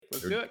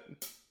Let's do it.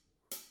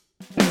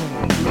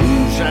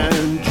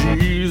 Moonshine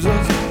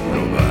Jesus,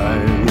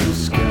 nobody in the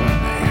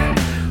sky.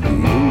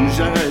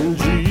 Moonshine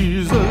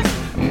Jesus,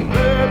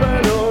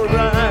 baby,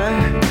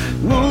 alright.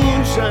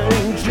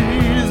 Moonshine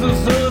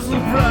Jesus, a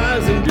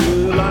surprising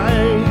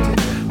delight.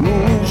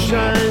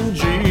 Moonshine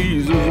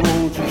Jesus,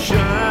 won't you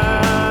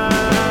shine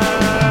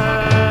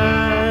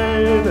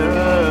a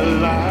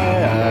light?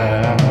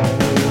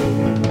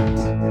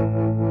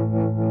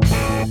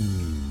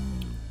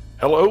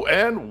 Hello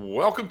and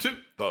welcome to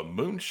the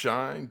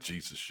Moonshine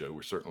Jesus Show.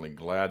 We're certainly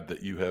glad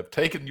that you have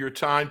taken your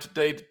time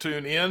today to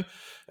tune in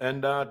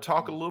and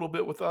talk a little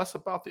bit with us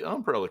about the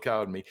Umbrella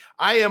Academy.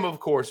 I am, of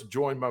course,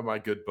 joined by my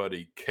good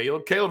buddy,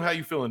 Caleb. Caleb, how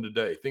you feeling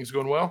today? Things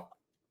going well?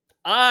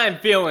 I'm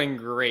feeling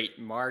great,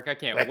 Mark. I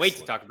can't wait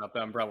to Excellent. talk about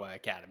the Umbrella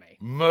Academy.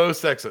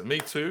 Most excellent. Me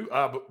too.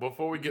 But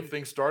before we get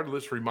things started,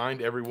 let's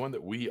remind everyone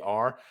that we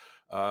are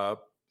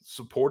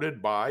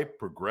supported by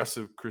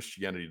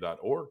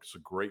progressivechristianity.org. It's a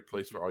great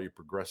place for all your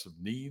progressive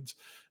needs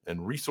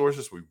and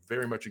resources. We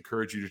very much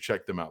encourage you to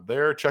check them out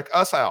there. Check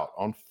us out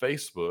on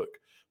Facebook,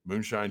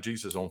 Moonshine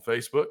Jesus on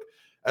Facebook,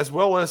 as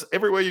well as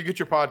everywhere you get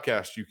your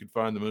podcast, you can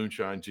find the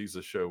Moonshine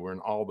Jesus Show. We're in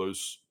all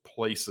those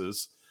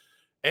places.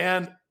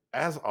 And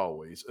as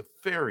always, a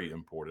very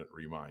important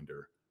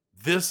reminder,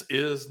 this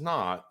is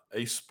not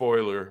a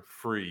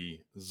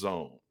spoiler-free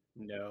zone.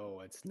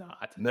 No, it's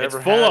not. Never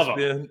it's full has of them.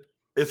 been.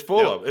 It's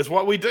full of. It's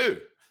what we do.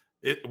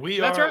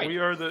 That's right.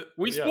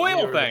 We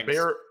spoil things. We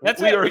are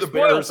the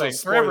bearers of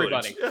for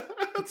everybody.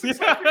 That's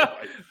exactly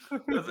right.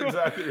 That's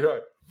exactly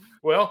right.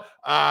 Well,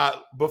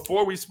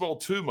 before we spoil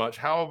too much,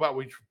 how about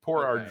we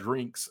pour our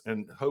drinks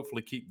and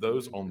hopefully keep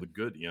those on the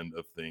good end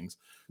of things?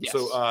 Yes.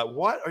 So,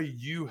 what are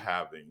you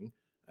having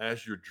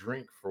as your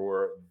drink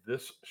for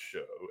this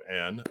show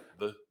and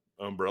the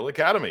Umbrella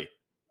Academy?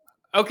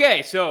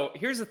 Okay, so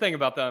here's the thing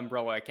about the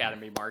Umbrella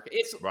Academy, Mark.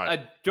 It's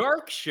a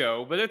dark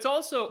show, but it's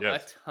also a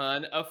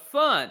ton of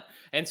fun.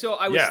 And so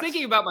I was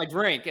thinking about my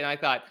drink, and I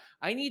thought,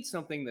 I need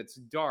something that's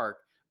dark,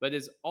 but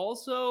is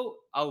also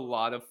a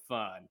lot of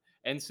fun.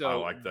 And so I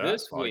like that.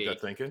 This week,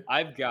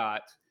 I've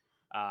got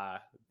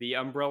the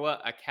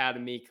Umbrella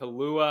Academy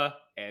Kahlua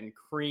and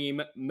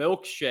cream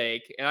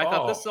milkshake. And I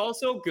thought this is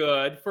also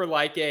good for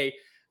like a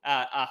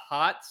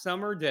hot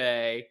summer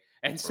day.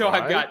 And so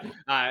I've got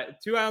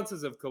 2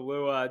 ounces of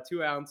Kahlua,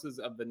 2 ounces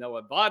of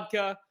vanilla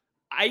vodka,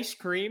 ice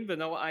cream,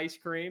 vanilla ice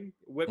cream,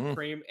 whipped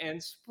cream,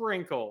 and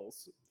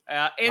sprinkles.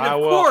 And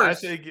of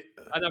course, an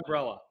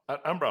umbrella. An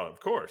umbrella, of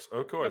course.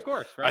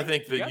 Right? I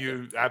think that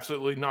you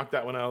absolutely knocked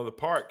that one out of the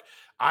park.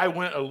 I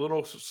went a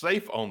little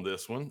safe on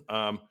this one.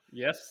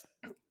 Yes.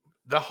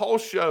 The whole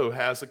show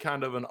has a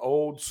kind of an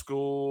old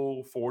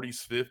school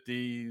 40s,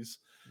 50s.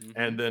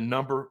 And then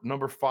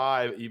number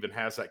 5 even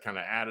has that kind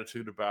of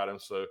attitude about him.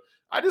 So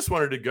I just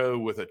wanted to go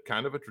with a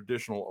kind of a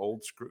traditional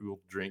old school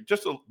drink,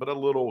 but a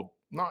little,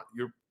 not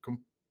your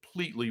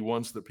completely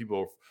ones that people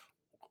are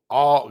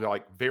all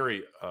like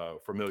very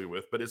familiar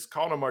with, but it's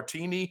called a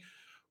Martini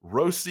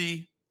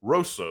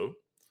Rosso.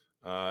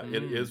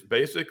 It is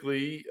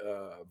basically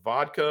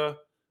vodka,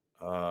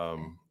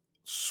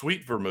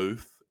 sweet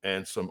vermouth,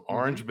 and some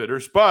orange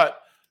bitters. But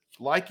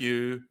like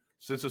you,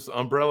 since it's the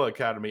Umbrella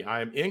Academy,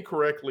 I am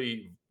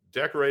incorrectly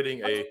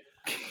decorating a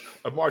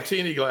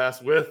martini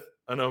glass with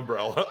an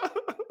umbrella.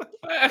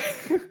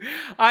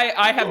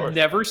 I have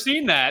never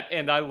seen that,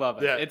 and I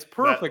love it. It's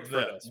perfect for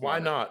this. Why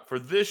not? For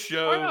this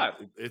show,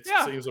 it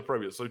seems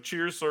appropriate. So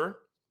cheers, sir.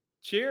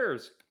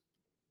 Cheers.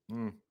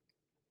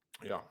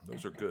 Yeah,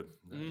 those are good.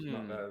 That's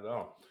not bad at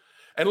all.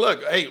 And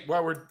look, hey,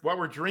 while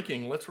we're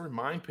drinking, let's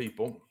remind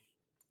people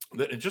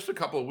that in just a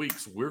couple of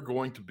weeks, we're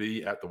going to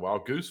be at the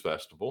Wild Goose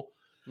Festival,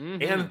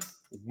 and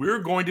we're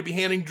going to be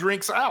handing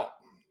drinks out.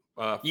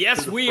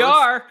 Yes, we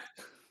are.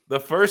 The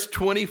first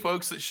 20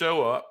 folks that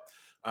show up,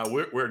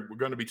 we're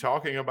going to be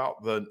talking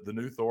about the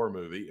new Thor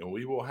movie, and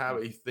we will have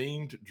a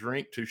themed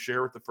drink to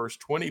share with the first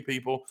 20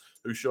 people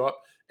who show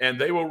up, and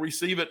they will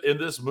receive it in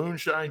this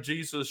Moonshine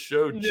Jesus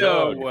Show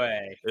jug. No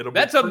way.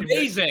 That's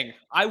amazing.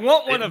 I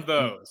want one of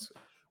those.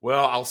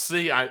 Well, I'll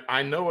see.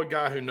 I know a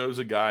guy who knows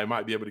a guy who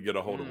might be able to get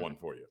a hold of one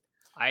for you.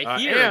 I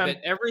hear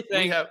that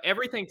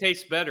everything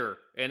tastes better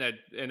in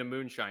a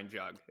moonshine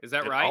jug. Is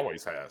that right? It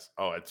always has.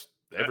 Oh, it's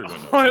everyone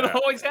knows it that.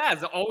 Always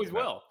has. It always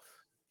will.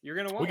 You're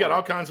gonna want. We got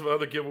all kinds of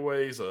other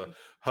giveaways,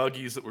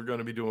 huggies that we're going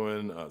to be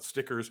doing,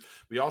 stickers.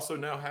 We also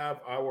now have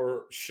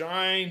our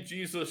Shine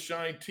Jesus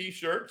Shine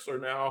T-shirts are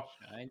now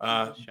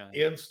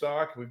in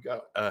stock. We've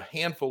got a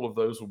handful of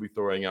those we'll be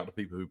throwing out to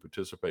people who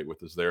participate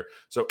with us there.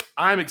 So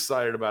I'm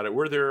excited about it.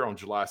 We're there on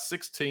July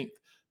 16th,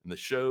 and the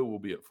show will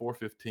be at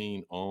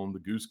 4:15 on the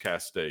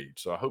Goosecast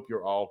stage. So I hope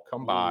you're all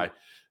come by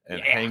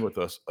and hang with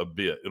us a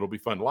bit. It'll be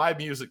fun. Live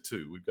music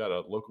too. We've got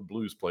a local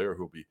blues player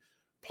who'll be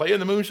playing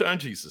the Moonshine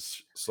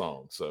Jesus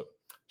song. So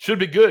should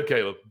be good,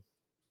 Caleb.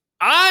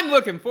 I'm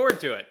looking forward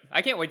to it.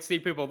 I can't wait to see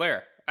people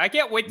there. I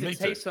can't wait to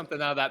taste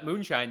something out of that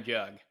moonshine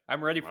jug.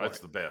 I'm ready for it. It's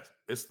the best.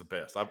 It's the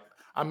best.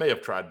 I may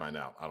have tried mine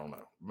out. I don't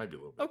know. Maybe a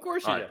little bit. Of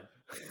course you did.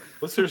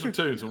 Let's hear some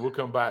tunes and we'll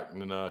come back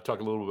and talk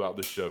a little about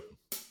this show.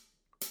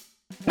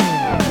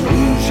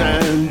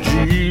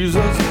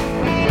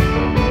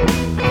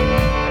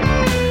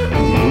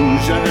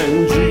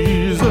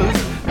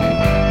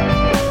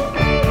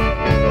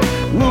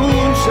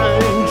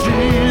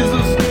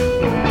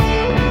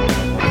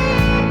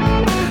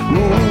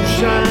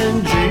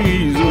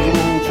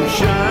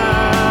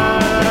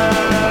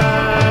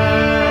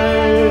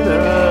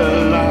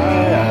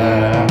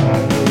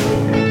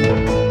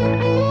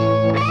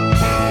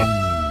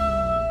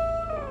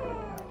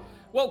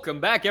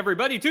 back,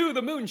 everybody, to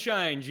the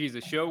Moonshine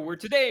Jesus Show, where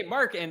today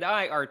Mark and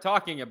I are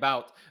talking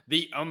about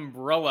the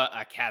Umbrella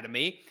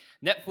Academy.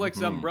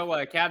 Netflix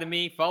Umbrella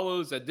Academy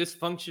follows a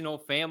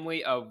dysfunctional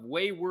family of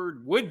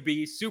wayward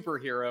would-be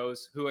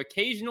superheroes who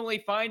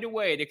occasionally find a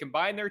way to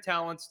combine their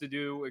talents to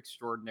do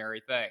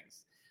extraordinary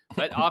things.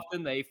 But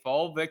often they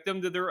fall victim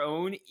to their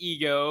own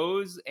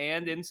egos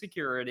and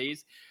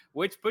insecurities,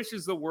 which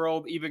pushes the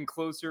world even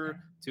closer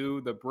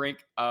to the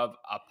brink of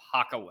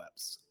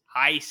apocalypse.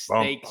 High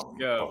stakes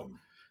show.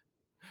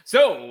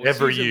 So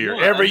every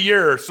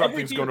year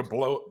something's going to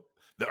blow.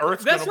 The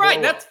Earth's going to blow.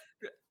 That's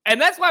right.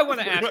 That's why I want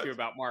to ask you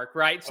about, Mark.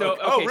 Right?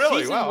 So, okay,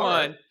 really? Season wow,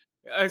 one.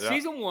 Right.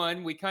 Season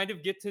 1, we kind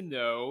of get to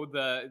know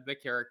the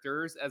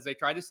characters as they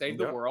try to save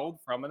the world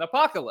from an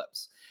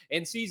apocalypse.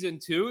 In Season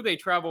 2, they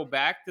travel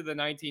back to the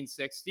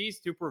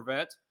 1960s to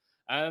prevent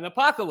an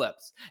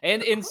apocalypse.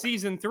 And in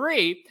Season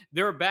 3,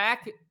 they're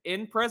back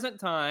in present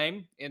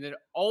time in an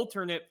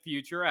alternate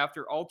future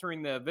after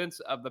altering the events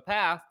of the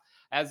past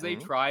as they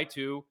try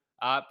to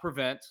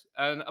prevent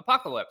an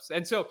apocalypse.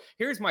 And so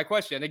here's my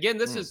question. Again,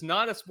 this is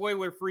not a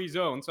spoiler-free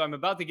zone, so I'm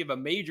about to give a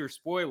major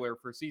spoiler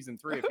for Season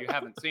 3 if you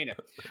haven't seen it.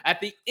 At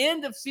the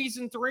end of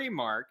Season 3,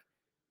 Mark,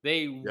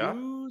 they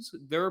lose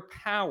their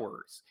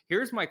powers.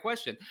 Here's my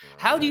question.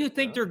 How do you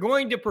think they're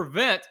going to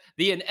prevent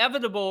the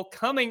inevitable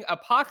coming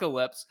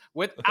apocalypse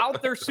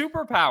without their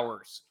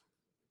superpowers?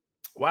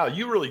 Wow,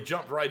 you really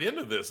jumped right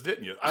into this,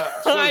 didn't you?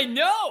 I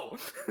know.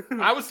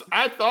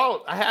 I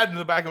thought I had in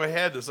the back of my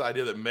head this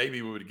idea that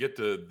maybe we would get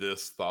to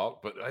this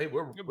thought, but hey,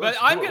 we're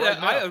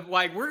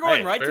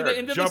going right to the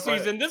end of the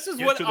season. This is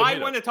what I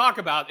want to talk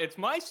about. It's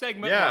my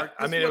segment, Mark.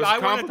 This is what I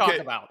want to talk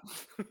about.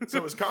 So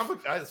it was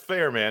complicated. It's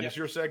fair, man. It's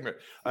your segment.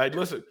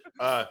 Listen,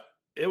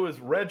 it was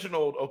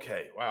Reginald.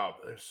 Okay, wow,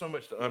 there's so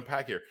much to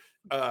unpack here.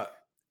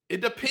 It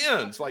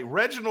depends. Like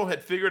Reginald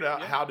had figured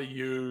out how to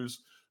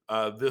use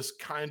this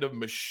kind of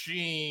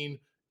machine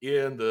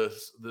in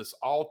this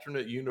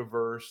alternate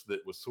universe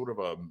that was sort of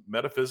a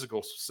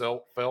metaphysical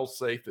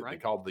fail-safe that they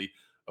called the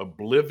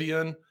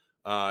Oblivion,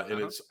 and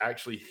it's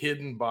actually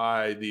hidden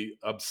by the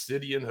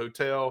Obsidian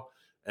Hotel,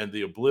 and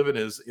the Oblivion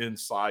is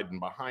inside and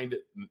behind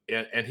it,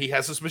 and he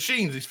has this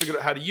machine he's figured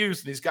out how to use,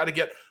 and he's got to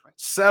get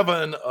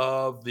 7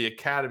 of the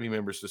Academy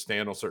members to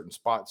stand on certain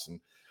spots. And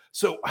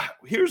so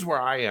here's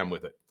where I am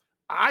with it.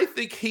 I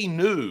think he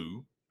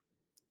knew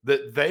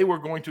that they were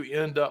going to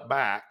end up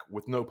back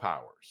with no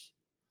powers.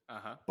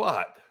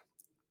 But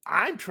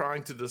I'm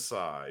trying to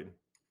decide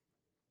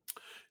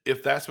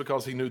if that's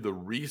because he knew the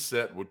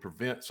reset would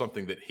prevent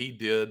something that he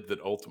did that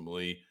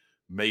ultimately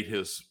made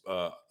his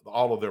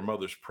all of their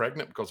mothers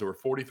pregnant, because there were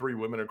 43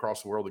 women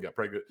across the world that got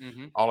pregnant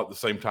all at the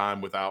same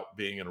time without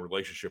being in a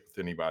relationship with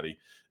anybody.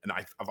 And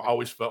I've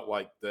always felt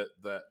like that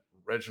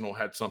Reginald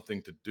had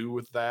something to do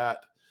with that.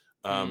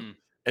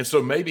 And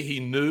so maybe he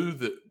knew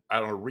that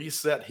on a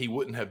reset, he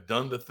wouldn't have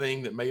done the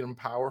thing that made him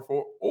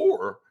powerful,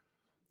 or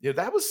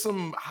that was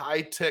some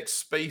high-tech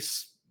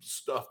space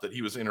stuff that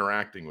he was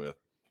interacting with.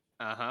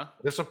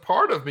 There's a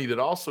part of me that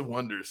also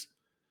wonders,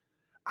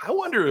 I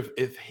wonder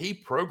if he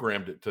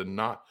programmed it to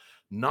not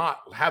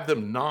have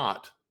them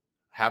not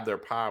have their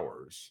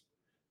powers,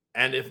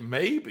 and if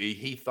maybe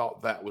he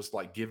thought that was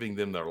like giving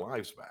them their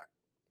lives back.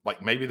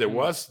 Like maybe there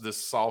was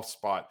this soft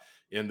spot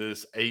in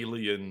this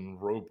alien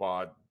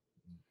robot,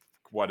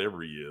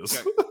 whatever he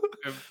is.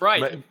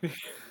 Right.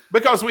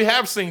 Because we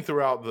have seen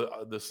throughout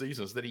the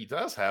seasons that he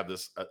does have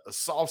this a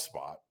soft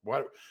spot.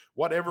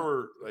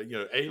 Whatever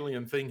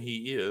alien thing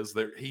he is,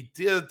 there he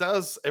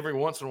does every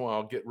once in a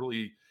while get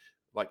really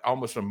like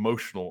almost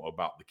emotional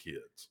about the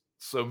kids.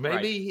 So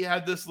maybe he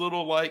had this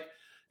little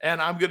and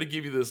I'm going to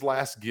give you this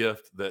last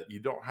gift that you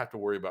don't have to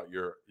worry about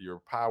your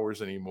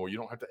powers anymore. You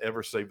don't have to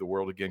ever save the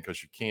world again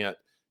because you can't.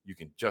 You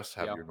can just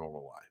have your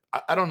normal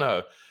life. I don't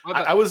know.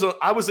 I was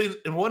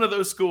in one of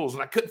those schools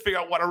and I couldn't figure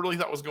out what I really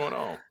thought was going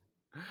on.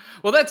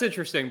 Well, that's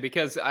interesting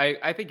because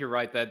I think you're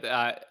right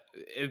that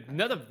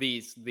none of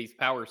these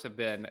powers have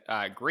been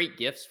great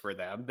gifts for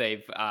them.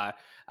 They've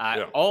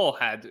all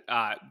had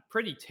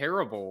pretty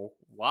terrible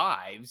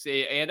lives,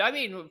 and I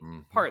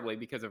mean, partly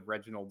because of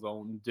Reginald's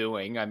own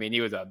doing. I mean,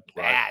 he was a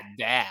bad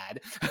dad,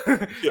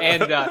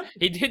 and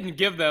he didn't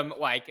give them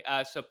like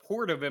a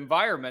supportive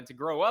environment to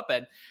grow up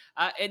in.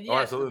 And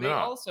yes,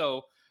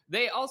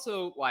 they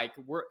also like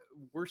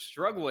we're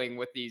struggling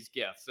with these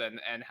gifts and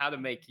how to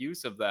make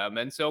use of them.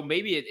 And so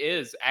maybe it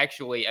is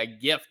actually a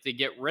gift to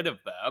get rid of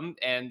them.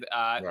 And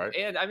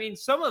and I mean,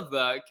 some of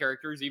the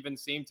characters even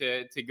seem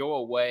to go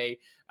away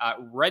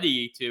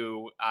ready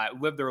to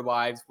live their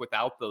lives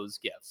without those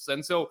gifts.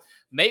 And so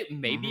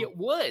maybe it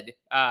would.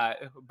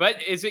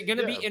 But is it going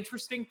to be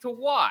interesting to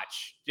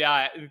watch? Do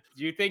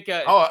you think?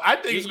 I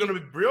think it's going to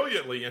be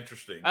brilliantly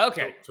interesting.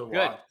 Okay, to good.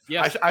 watch.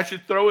 Yeah, I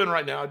should throw in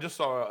right now. I just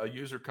saw a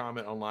user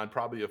comment online,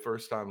 probably a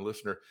first-time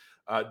listener.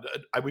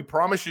 We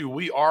promise you,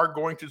 we are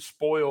going to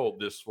spoil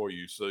this for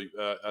you. So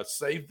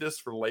save this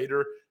for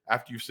later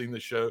after you've seen the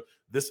show.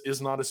 This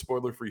is not a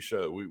spoiler-free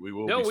show. We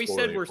will. No, we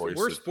said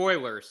we're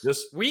spoilers.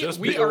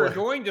 We are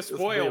going to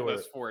spoil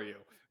this for you.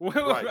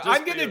 Right,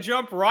 I'm going to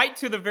jump right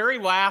to the very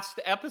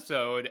last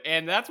episode,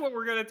 and that's what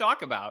we're going to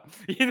talk about.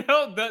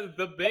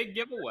 The big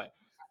giveaway.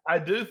 I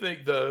do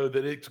think, though,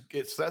 that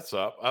it sets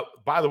up.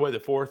 By the way, the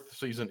 4th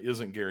season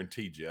isn't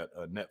guaranteed yet.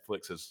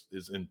 Netflix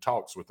is in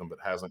talks with them, but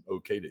hasn't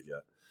okayed it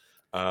yet.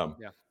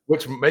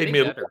 Which made me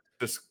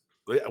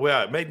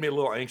it made me a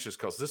little anxious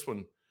because this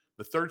one,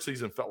 the 3rd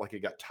season, felt like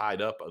it got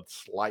tied up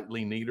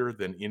slightly neater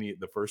than any of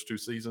the first 2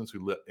 seasons,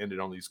 who ended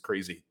on these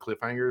crazy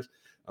cliffhangers.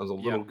 I was a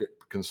little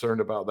concerned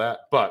about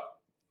that, but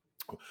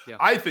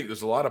I think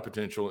there's a lot of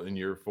potential in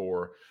year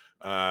 4.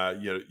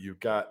 You've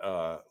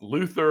got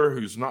Luther,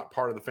 who's not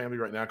part of the family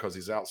right now because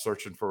he's out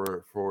searching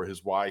for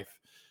his wife.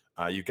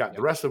 You've got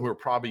the rest of them who are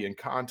probably in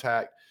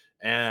contact,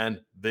 and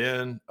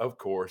then, of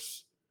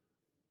course,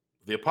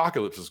 the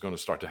apocalypse is going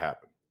to start to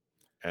happen,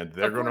 and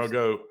they're going to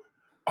go,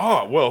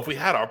 oh, well, if we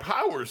had our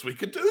powers, we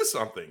could do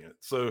something.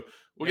 So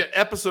we'll get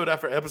episode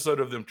after episode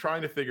of them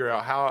trying to figure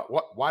out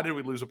why did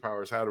we lose the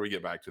powers? How do we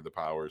get back to the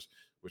powers?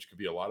 Which could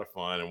be a lot of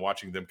fun, and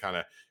watching them kind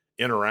of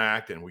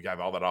interact. And we have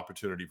all that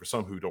opportunity for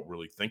some who don't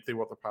really think they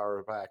want the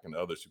power back, and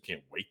others who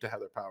can't wait to have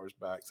their powers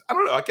back. So I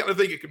don't know. I kind of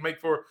think it could make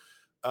for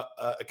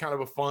a kind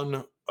of a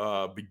fun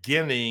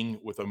beginning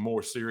with a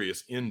more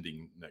serious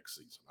ending next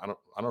season.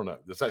 I don't know.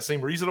 Does that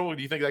seem reasonable?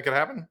 Do you think that could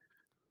happen?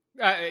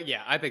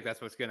 Yeah, I think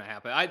that's what's going to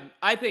happen.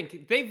 I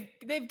think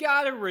they've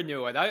got to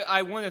renew it.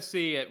 I want to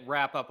see it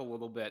wrap up a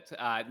little bit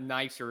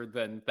nicer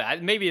than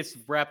that. Maybe it's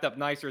wrapped up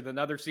nicer than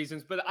other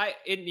seasons, but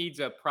it needs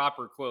a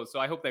proper close.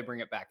 So I hope they bring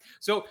it back.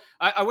 So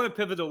I want to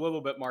pivot a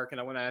little bit, Mark, and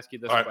I want to ask you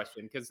this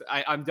question because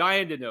I'm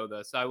dying to know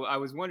this. I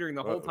was wondering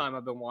the whole time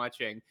I've been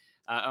watching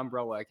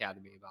Umbrella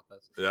Academy about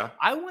this. Yeah,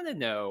 I want to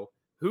know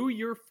who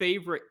your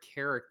favorite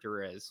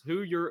character is,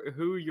 who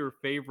your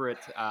favorite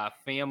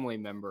family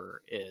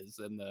member is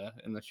in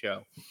the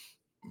show.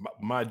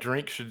 My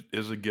drink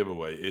is a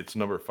giveaway. It's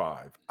number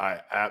 5.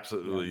 I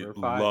absolutely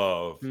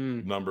love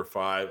number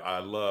 5. I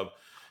love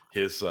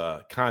his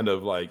kind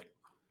of like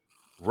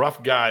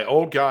rough guy,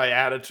 old guy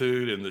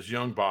attitude and this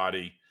young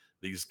body.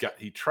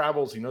 He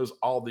travels, he knows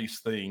all these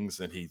things,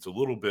 and he's a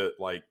little bit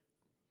like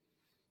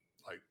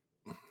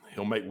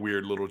he'll make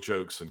weird little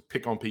jokes and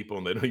pick on people,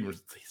 and they don't even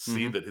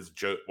see that his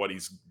joke, what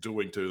he's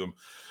doing to them.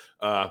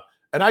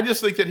 And I just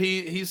think that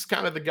he's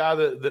kind of the guy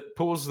that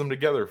pulls them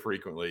together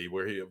frequently,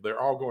 where they're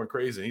all going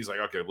crazy, and he's like,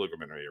 okay, look a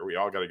minute here, we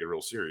all got to get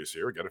real serious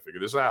here. We got to figure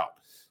this out.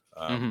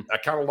 I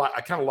kind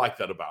of like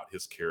that about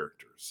his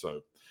character. So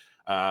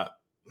I'm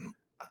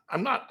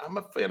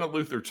a fan of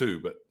Luther too,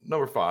 but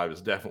number 5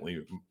 is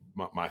definitely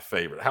my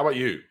favorite. How about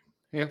you?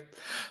 Yeah.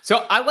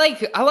 So I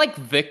like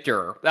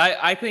Victor.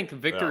 I think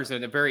Victor's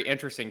a very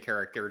interesting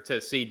character to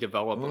see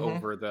develop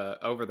over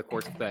the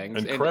course of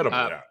things.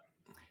 Incredible.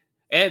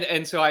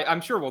 And so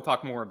I'm sure we'll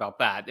talk more about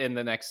that in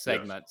the next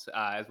segment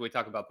as we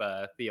talk about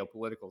the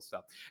theopolitical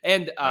stuff.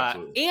 And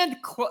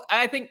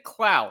I think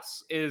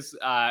Klaus is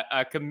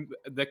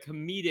the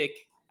comedic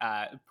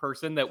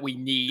person that we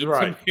need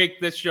to make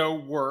the show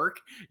work.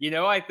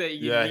 I think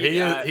he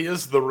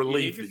is the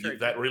relief,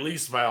 that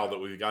release valve that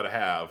we've got to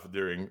have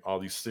during all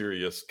these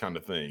serious kind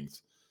of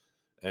things.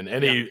 And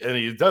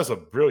he does a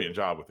brilliant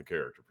job with the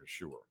character for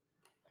sure.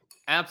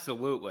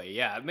 Absolutely.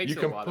 Yeah. It makes you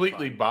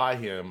completely buy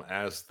him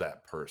as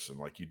that person.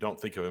 Like, you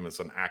don't think of him as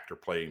an actor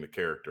playing the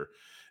character.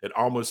 It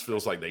almost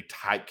feels like they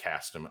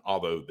typecast him,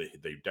 although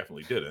they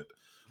definitely didn't.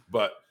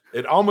 But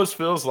it almost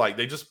feels like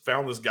they just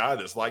found this guy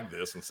that's like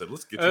this and said,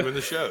 let's get you in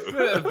the show.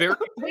 Very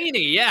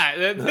zany, yeah.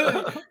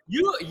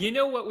 You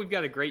know what? We've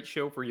got a great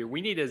show for you.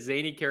 We need a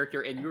zany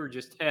character, and you're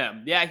just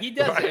him. Yeah, he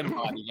does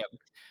embody him.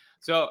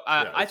 So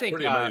I think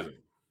pretty amazing.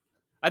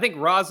 I think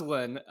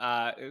Rosalind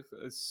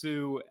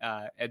Sue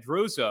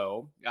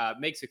Edrozo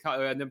makes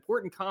an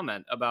important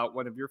comment about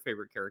one of your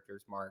favorite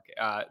characters, Mark,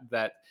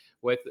 that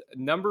with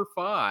number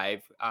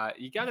 5,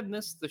 you got to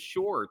miss the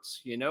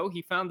shorts.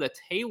 He found a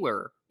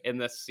tailor in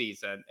this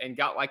season and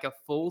got like a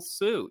full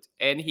suit,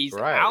 and he's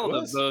out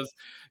of those,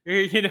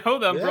 the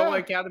Umbrella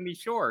Academy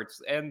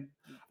shorts. And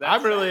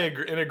I'm really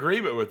in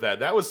agreement with that.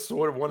 That was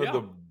sort of one of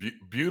the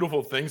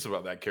beautiful things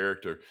about that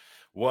character,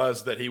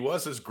 was that he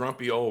was this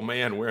grumpy old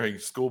man wearing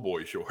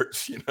schoolboy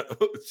shorts.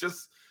 It's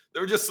just,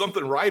 there was just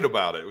something right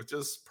about it. It was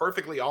just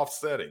perfectly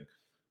offsetting.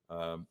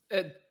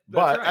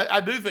 But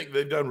I do think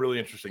they've done really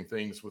interesting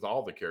things with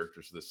all the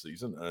characters this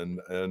season,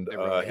 and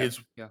his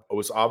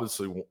was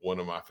obviously one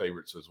of my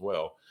favorites as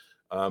well.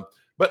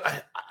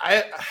 But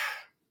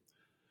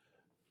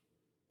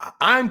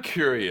I'm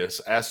curious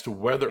as to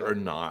whether or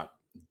not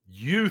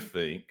you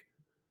think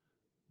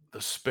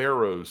the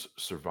Sparrows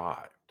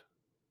survived.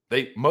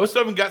 Most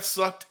of them got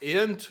sucked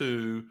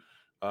into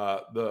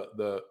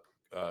the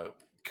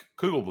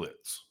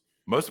Kugelblitz.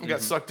 Most of them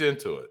got sucked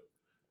into it.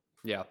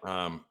 Yeah.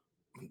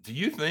 Do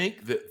you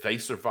think that they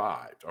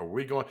survived? Are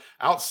we going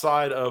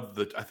outside of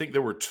I think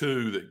there were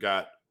 2 that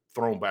got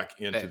thrown back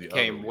into the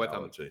came other with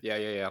reality.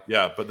 them.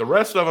 Yeah. But the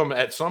rest of them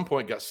at some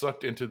point got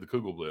sucked into the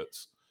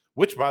Kugelblitz,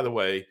 which, by the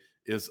way,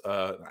 is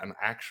an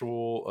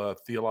actual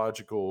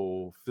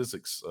theological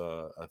physics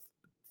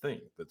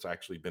thing that's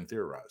actually been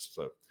theorized.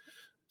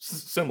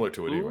 Similar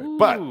to it anyway.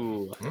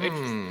 Ooh,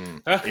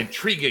 But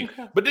intriguing.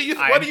 But what do you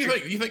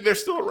think? You think they're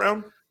still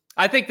around?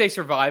 I think they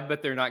survived,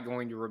 but they're not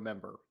going to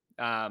remember.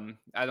 I don't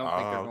think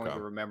they're going Okay.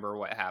 to remember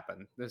what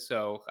happened.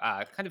 So,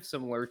 kind of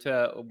similar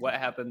to what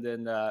happened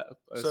in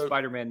So-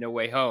 Spider-Man: No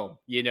Way Home.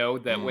 You know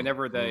that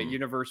whenever the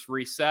universe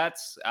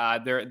resets,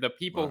 they're the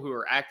people who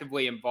are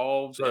actively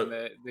involved So- in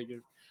the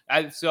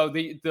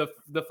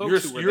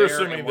folks who were You're there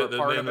assuming and were that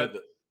part of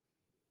it.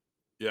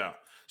 Yeah.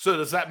 So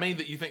does that mean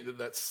that you think that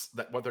that's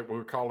what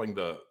we're calling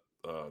the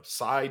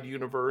side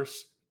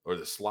universe or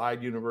the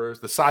slide universe,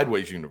 the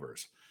sideways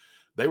universe?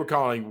 They were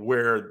calling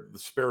where the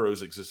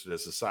Sparrows existed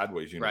as the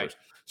sideways universe. Right.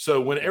 So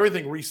when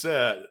everything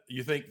reset,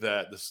 you think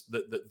that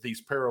that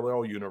these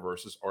parallel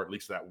universes, or at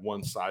least that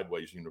one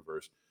sideways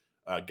universe,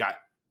 got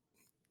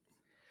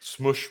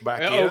smushed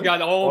back in?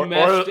 Got all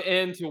meshed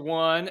into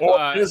one.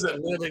 Or is it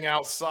living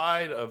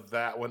outside of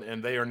that one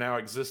and they are now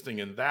existing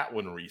in that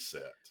one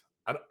reset?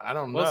 I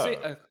don't know. Well, see,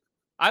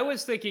 I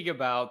was thinking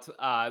about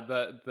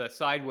the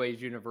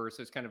sideways universe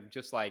is kind of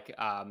just like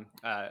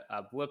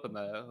a blip in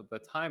the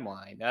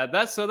timeline.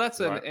 That's Right.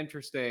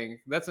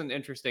 an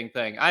interesting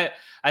thing. I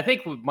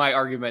think my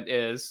argument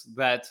is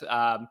that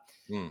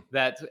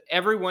that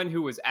everyone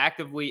who was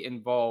actively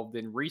involved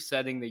in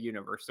resetting the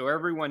universe, so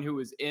everyone who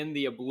was in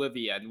the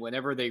oblivion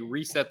whenever they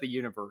reset the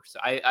universe,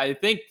 I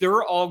think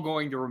they're all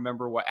going to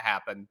remember what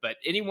happened. But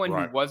anyone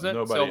Right. who wasn't,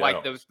 so Nobody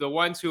like else. the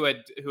ones who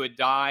had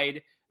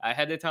died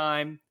ahead of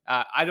time,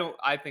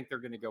 I think they're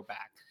going to go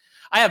back.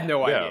 I have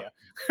no Yeah. idea.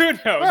 Who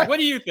knows? What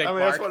do you think, I mean,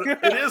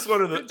 Mark? it is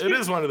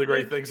one of the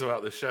great things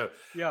about this show.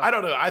 Yeah. I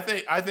don't know. I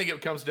think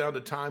it comes down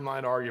to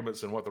timeline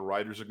arguments and what the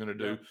writers are going to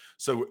do. Yeah.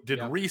 So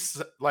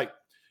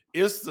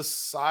is the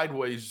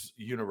sideways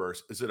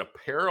universe, is it a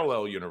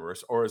parallel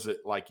universe, or is it,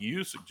 like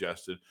you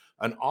suggested,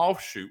 an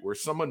offshoot where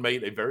someone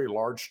made a very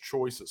large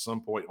choice at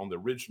some point on the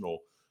original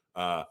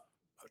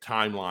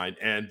timeline,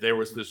 and there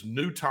was this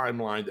new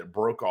timeline that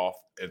broke off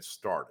and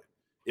started?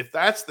 If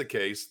that's the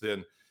case,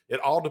 then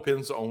it all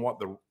depends on what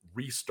the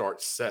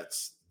restart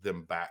sets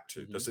them back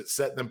to. Does it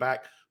set them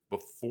back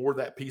before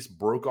that piece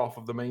broke off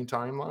of the main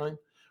timeline,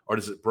 or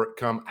does it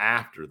come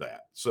after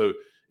that? So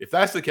if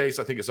that's the case,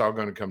 I think it's all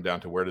going to come down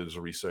to where does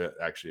a reset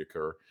actually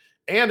occur.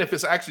 And if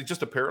it's actually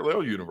just a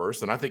parallel universe,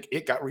 then I think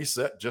it got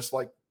reset just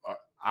like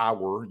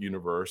our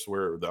universe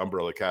where the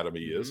Umbrella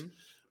Academy is.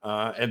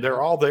 And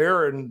they're all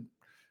there. And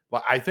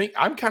I think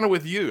I'm kind of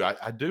with you.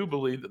 I do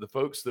believe that the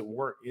folks that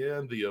weren't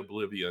in the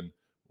oblivion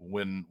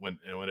when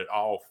it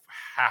all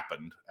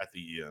happened at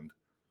the end,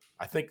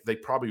 I think they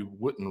probably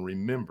wouldn't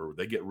remember.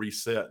 They get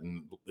reset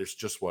and it's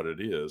just what it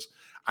is.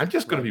 I'm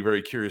just going to be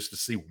very curious to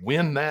see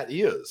when that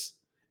is.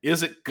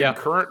 Is it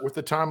concurrent with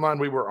the timeline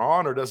we were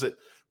on, or does it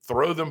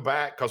throw them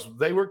back? Because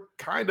they were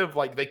kind of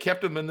like, they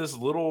kept them in this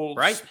little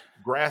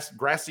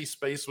grassy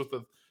space with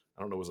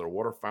I don't know, was it a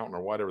water fountain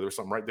or whatever? There was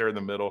something right there in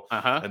the middle,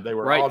 and they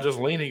were all just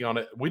leaning on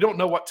it. We don't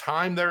know what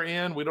time they're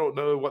in. We don't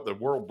know what the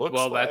world looks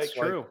like. Well, that's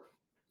true.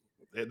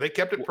 They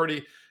kept it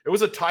pretty. It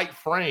was a tight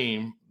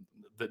frame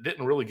that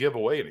didn't really give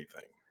away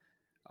anything.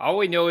 All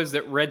we know is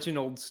that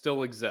Reginald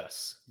still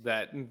exists,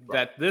 that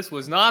this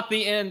was not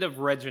the end of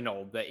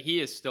Reginald, that he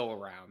is still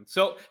around.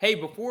 So, hey,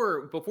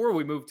 before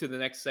we move to the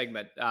next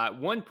segment,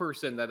 one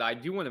person that I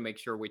do want to make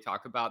sure we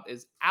talk about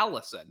is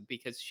Allison,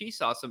 because she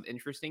saw some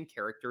interesting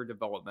character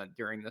development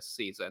during this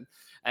season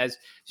as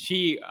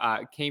she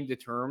came to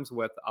terms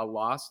with a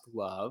lost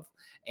love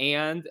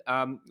and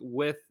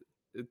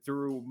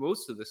through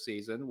most of the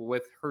season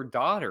with her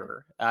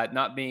daughter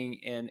not being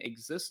in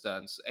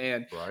existence.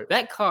 And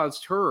that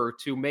caused her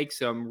to make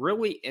some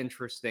really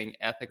interesting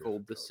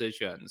ethical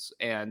decisions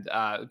and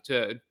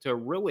to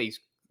really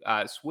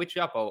switch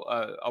up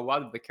a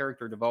lot of the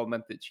character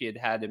development that she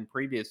had in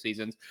previous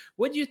seasons.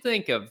 What do you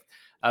think of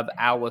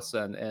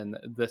Allison in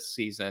this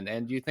season?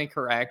 And do you think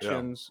her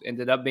actions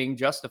ended up being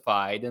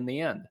justified in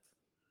the end?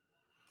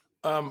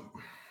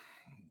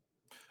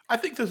 I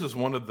think this is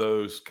one of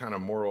those kind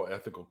of moral,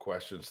 ethical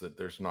questions that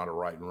there's not a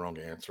right and wrong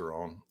answer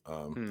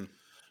on.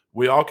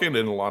 We all can,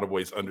 in a lot of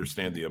ways,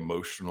 understand the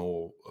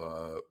emotional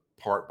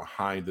part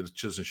behind the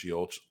decision she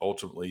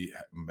ultimately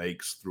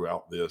makes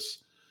throughout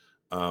this.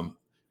 And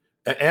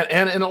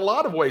in a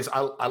lot of ways,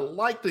 I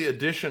like the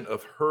addition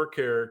of her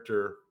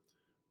character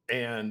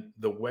and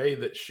the way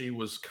that she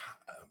was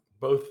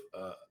both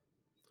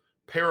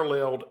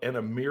paralleled and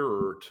a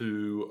mirror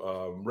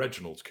to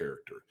Reginald's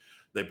character.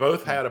 They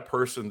both had a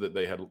person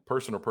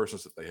or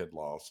persons that they had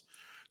lost.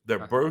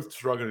 They're both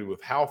struggling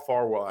with how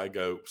far will I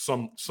go?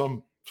 Some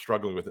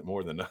struggling with it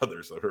more than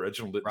others.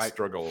 Reginald didn't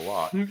struggle a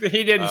lot.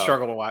 He didn't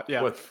struggle a lot.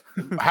 Yeah. With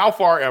how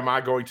far am I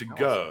going to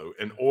go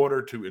in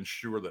order to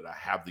ensure that I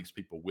have these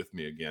people with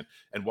me again?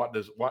 And what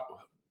does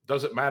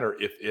it matter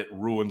if it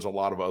ruins a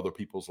lot of other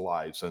people's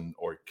lives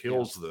or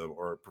kills them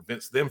or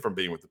prevents them from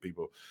being with the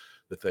people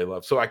that they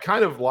love? So I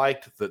kind of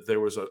liked that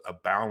there was a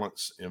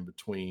balance in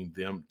between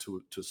them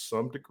to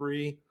some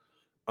degree.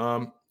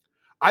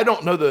 I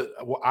don't know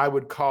that what I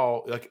would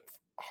call like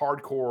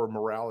hardcore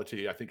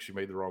morality. I think she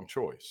made the wrong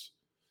choice.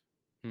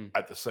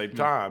 At the same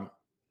time,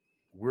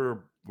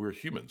 we're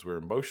humans. We're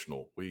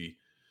emotional. We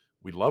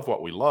love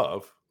what we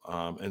love,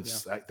 and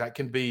that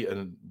can be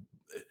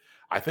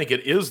I think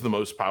it is the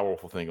most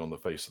powerful thing on the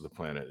face of the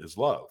planet is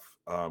love,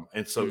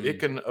 and so it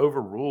can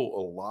overrule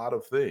a lot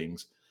of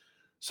things.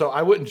 So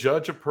I wouldn't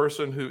judge a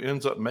person who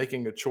ends up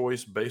making a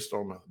choice based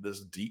on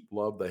this deep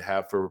love they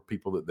have for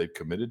people that they've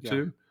committed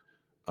to.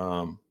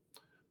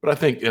 But I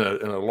think in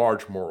a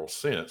large moral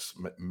sense,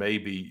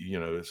 maybe,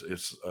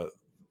 it's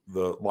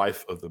the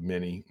life of the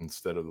many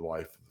instead of the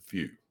life of the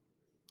few.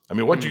 I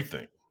mean, what do you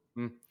think?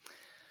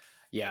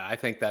 Yeah, I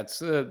think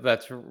that's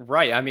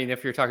right. I mean,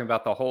 if you're talking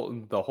about the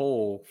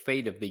whole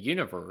fate of the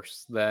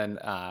universe, then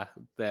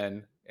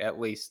at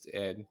least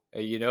in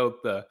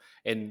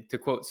and to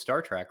quote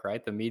Star Trek,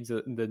 right, the needs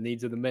of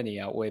the many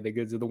outweigh the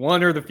goods of the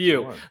one or the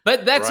few.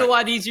 But that's a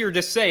lot easier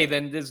to say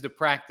than it is to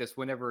practice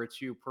whenever it's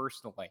you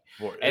personally.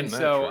 Boy, and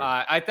so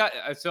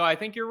I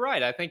think you're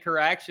right. I think her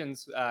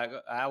actions,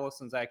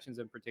 Allison's actions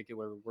in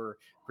particular, were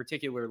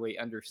particularly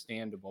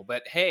understandable.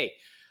 But hey,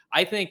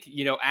 I think,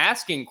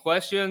 asking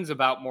questions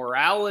about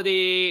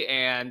morality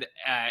and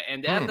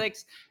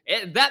ethics,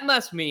 that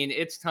must mean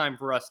it's time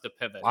for us to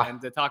pivot and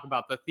to talk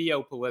about the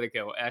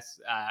theopolitical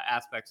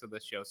aspects of the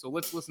show. So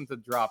let's listen to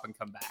the drop and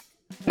come back.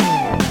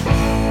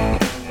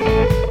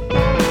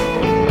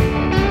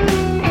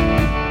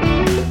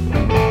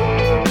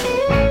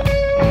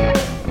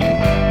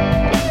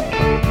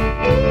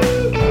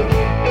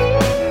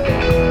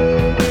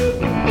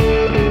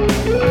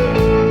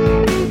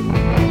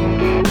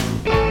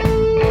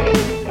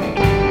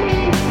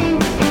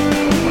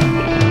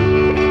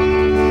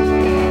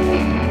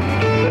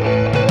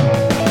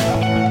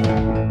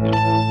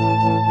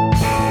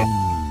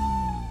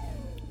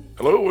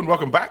 Hello and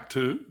welcome back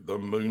to the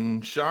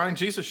Moonshine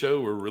Jesus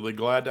Show. We're really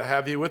glad to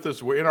have you with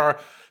us. We're in our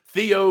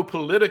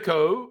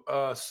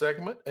Theopolitico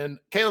segment. And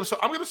Caleb, so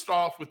I'm going to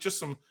start off with just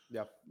some,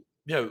 they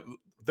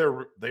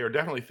are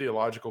definitely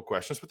theological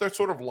questions, but they're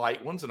sort of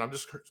light ones. And I'm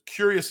just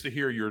curious to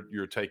hear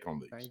your take on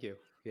these. Thank you.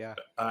 Yeah.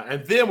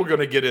 And then we're going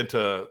to get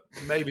into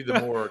maybe the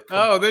more.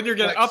 Then you're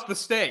going to up the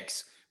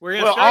stakes. We're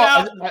going to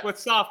start out with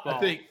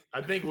softball.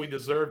 I think we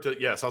deserve to.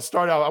 Yes, I'll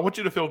start out. I want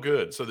you to feel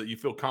good so that you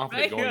feel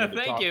confident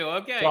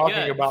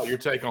talking about your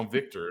take on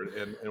Victor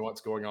and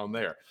what's going on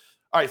there.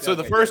 All right. So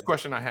the first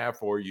question I have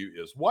for you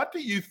is, what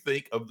do you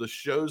think of the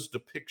show's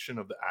depiction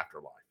of the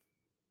afterlife?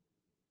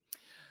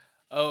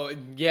 Oh,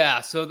 yeah.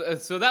 So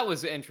that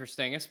was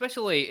interesting,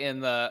 especially in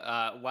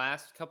the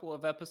last couple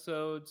of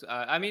episodes.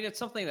 I mean, it's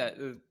something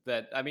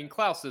that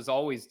Klaus is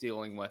always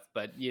dealing with,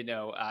 but,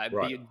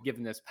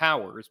 given his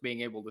powers,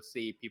 being able to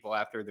see people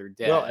after they're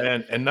dead. Well,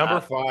 and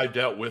number 5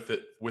 dealt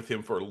with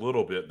him for a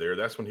little bit there.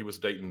 That's when he was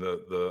dating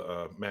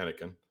the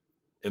mannequin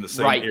in the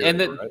same area, and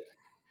then,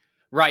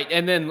 right.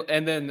 And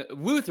then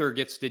Luther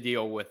gets to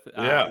deal with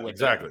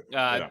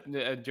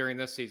during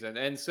this season.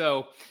 And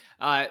so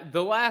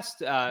the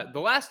last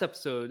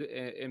episode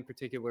in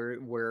particular,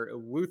 where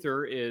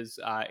Luther is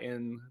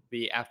in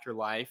the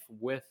afterlife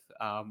with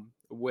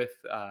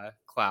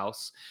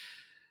Klaus,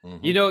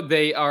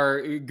 they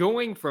are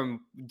going from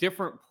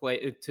different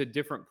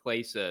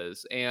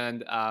places,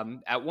 and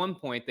at one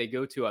point they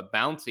go to a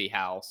bouncy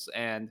house,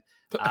 and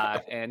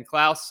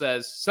Klaus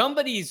says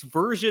somebody's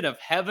version of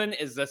heaven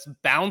is this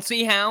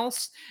bouncy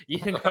house,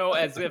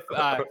 as if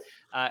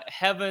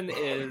heaven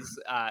is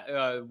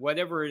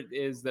whatever it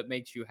is that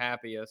makes you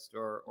happiest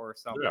or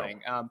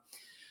something. Yeah.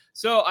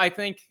 So I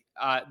think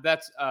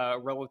that's a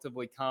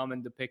relatively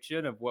common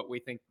depiction of what we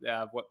think,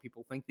 what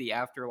people think the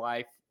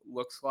afterlife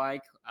looks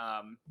like.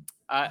 I'm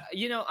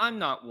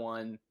not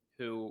one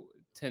who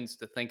tends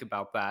to think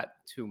about that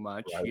too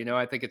much. Right.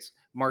 I think it's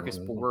Marcus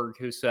Borg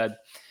who said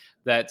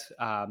that,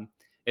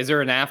 is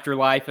there an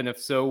afterlife? And if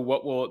so,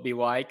 what will it be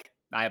like?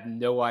 I have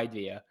no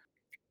idea.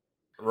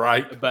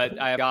 Right. But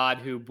I have God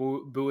who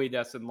buoyed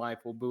us in life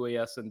will buoy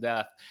us in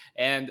death.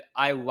 And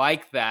I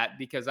like that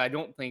because I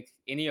don't think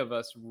any of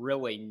us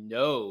really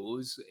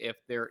knows if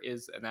there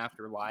is an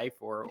afterlife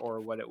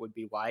or what it would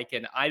be like.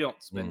 And I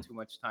don't spend too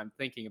much time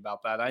thinking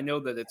about that. I know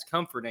that it's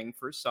comforting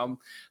for some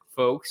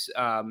folks,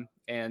 and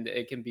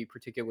it can be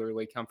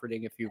particularly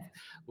comforting if you've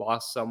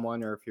lost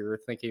someone or if you're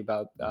thinking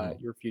about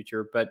your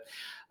future. But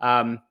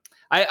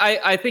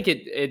I think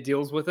it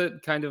deals with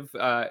it kind of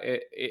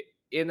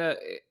in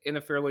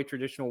a fairly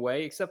traditional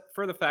way, except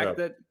for the fact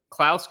that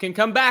Klaus can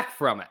come back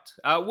from it.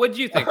 What did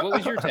you think? What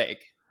was your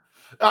take?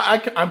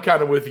 I'm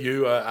kind of with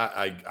you.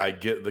 I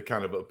get the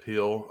kind of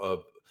appeal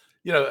of,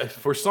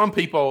 for some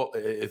people,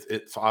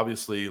 it's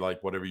obviously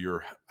like whatever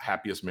your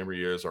happiest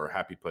memory is or a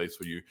happy place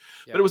for you.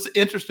 Yep. But it was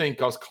interesting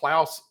because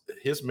Klaus,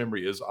 his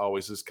memory is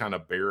always this kind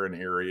of barren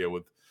area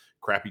with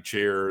crappy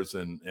chairs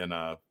and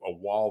a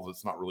wall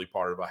that's not really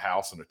part of a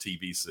house and a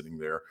TV sitting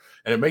there.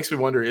 And it makes me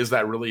wonder, is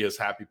that really his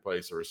happy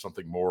place or is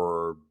something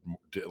more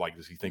like,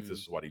 does he think this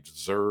is what he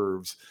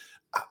deserves?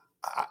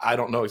 I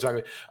don't know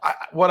exactly.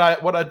 What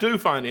I do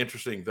find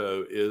interesting,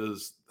 though,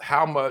 is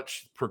how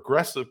much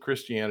progressive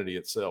Christianity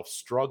itself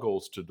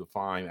struggles to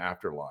define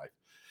afterlife.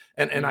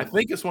 And I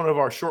think it's one of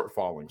our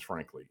shortfallings,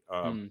 frankly.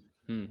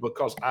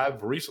 because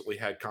I've recently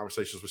had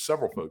conversations with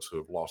several folks who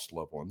have lost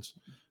loved ones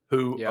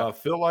who Yeah.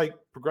 feel like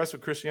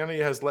progressive Christianity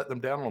has let them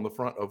down on the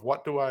front of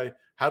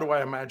how do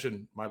I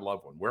imagine my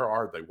loved one? Where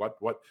are they? What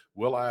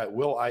will I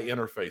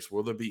interface?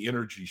 Will there be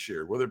energy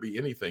shared? Will there be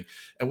anything?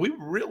 And we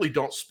really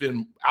don't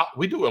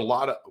we do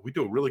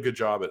a really good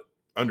job at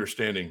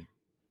understanding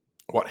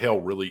what hell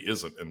really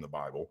isn't in the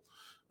Bible.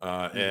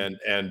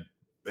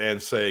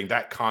 And saying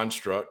that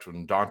construct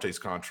and Dante's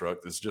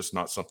construct is just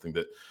not something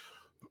that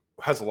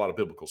has a lot of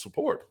biblical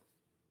support.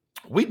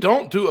 We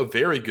don't do a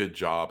very good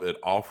job at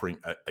offering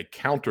a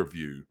counter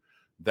view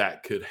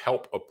that could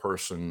help a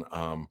person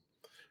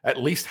at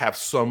least have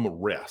some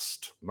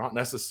rest, not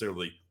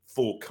necessarily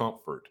full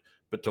comfort,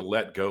 but to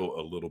let go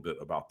a little bit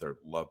about their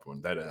loved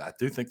one. That I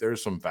do think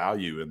there's some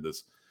value in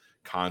this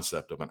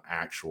concept of an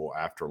actual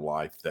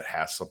afterlife that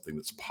has something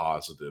that's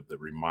positive, that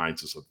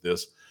reminds us of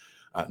this.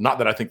 Not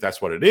that I think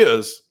that's what it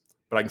is,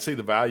 but I can see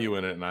the value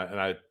in it. And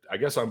I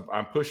guess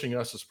I'm pushing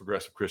us as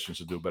progressive Christians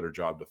to do a better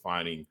job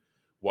defining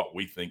what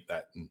we think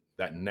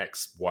that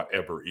next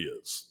whatever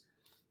is.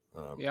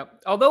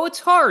 Yep. Although it's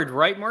hard,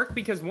 right, Mark?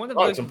 Because one of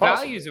the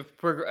values of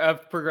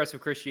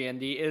progressive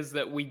Christianity is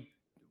that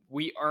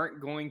we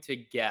aren't going to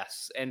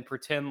guess and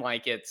pretend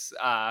like it's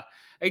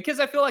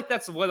because I feel like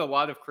that's what a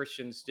lot of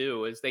Christians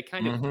do is they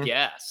kind of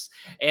guess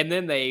and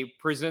then they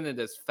present it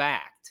as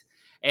fact.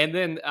 And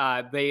then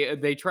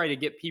they try to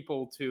get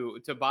people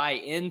to buy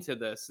into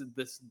this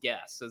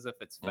guess as if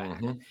it's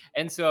fact.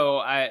 And so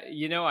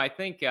I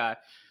think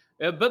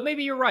but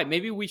maybe you're right.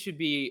 Maybe we should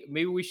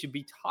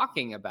be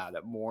talking about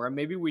it more.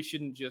 Maybe we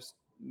shouldn't just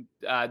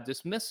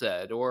dismiss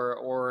it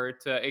or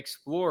to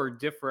explore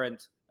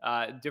different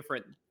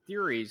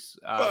theories.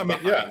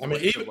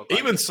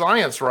 Even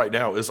science right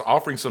now is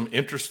offering some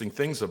interesting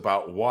things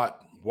about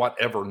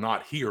whatever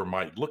not here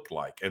might look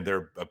like, and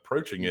they're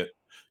approaching it,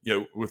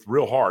 with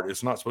real heart.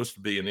 It's not supposed to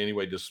be in any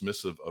way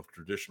dismissive of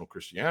traditional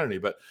Christianity,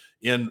 but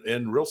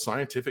in real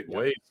scientific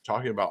ways,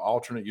 talking about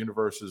alternate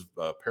universes,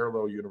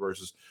 parallel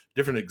universes,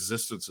 different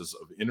existences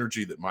of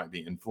energy that might be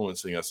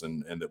influencing us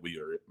and that we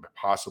are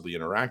possibly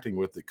interacting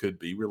with that could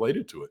be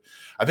related to it.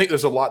 I think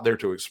there's a lot there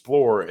to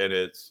explore, and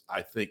it's,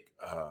 I think,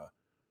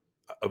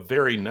 a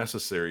very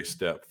necessary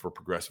step for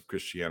progressive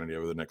Christianity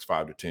over the next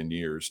 5 to 10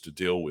 years to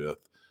deal with.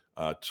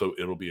 So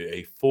it'll be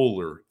a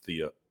fuller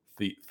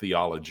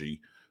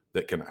theology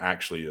that can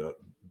actually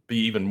be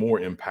even more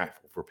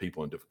impactful for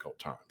people in difficult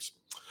times.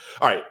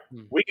 All right,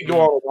 we can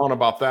go on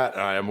about that.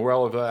 I am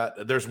well of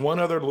that. There's one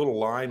other little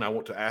line I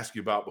want to ask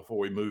you about before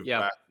we move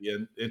back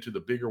into the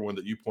bigger one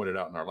that you pointed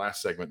out in our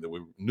last segment that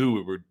we knew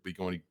we would be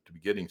going to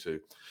be getting to.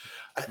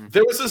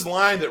 There was this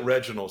line that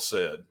Reginald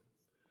said,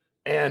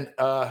 and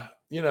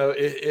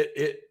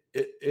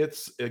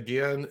it's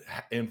again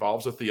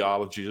involves a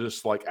theology,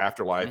 just like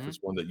afterlife is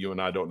one that you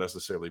and I don't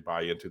necessarily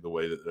buy into the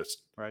way that this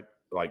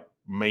like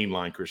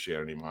mainline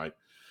Christianity might.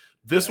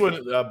 This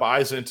one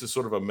buys into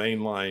sort of a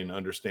mainline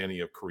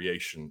understanding of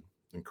creation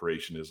and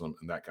creationism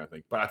and that kind of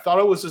thing. But I thought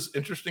it was this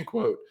interesting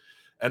quote,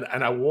 and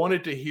I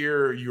wanted to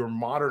hear your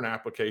modern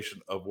application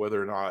of whether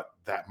or not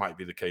that might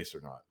be the case or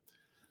not.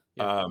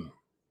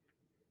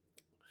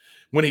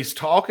 When he's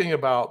talking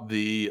about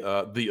the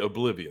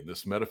oblivion,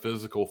 this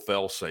metaphysical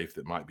fail-safe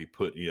that might be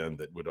put in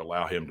that would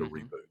allow him to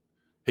reboot,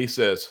 he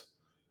says,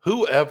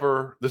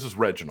 whoever, this is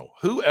Reginald,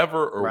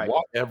 whoever or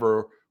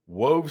whatever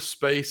wove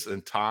space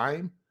and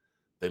time,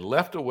 they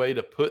left a way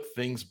to put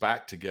things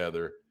back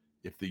together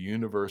if the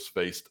universe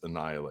faced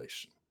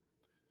annihilation.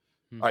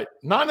 All right,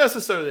 not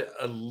necessarily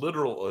a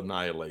literal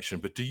annihilation,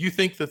 but do you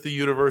think that the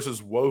universe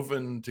is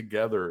woven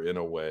together in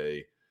a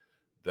way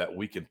that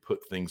we can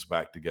put things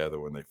back together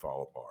when they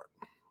fall apart?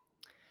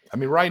 I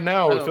mean, right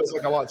now, it feels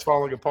like a lot's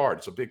falling apart.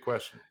 It's a big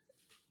question.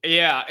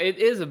 Yeah, it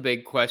is a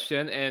big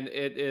question, and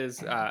it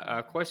is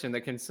a question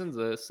that can send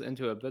us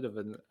into a bit of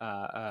an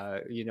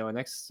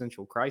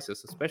existential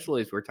crisis,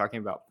 especially as we're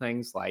talking about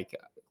things like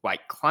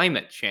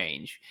climate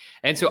change.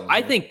 And so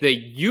I think the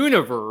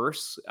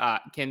universe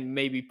can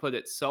maybe put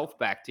itself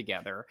back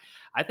together.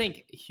 I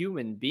think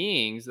human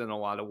beings, in a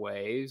lot of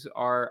ways,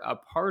 are a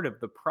part of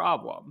the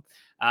problem.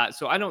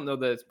 So I don't know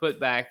that it's put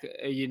back,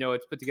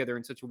 it's put together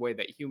in such a way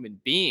that human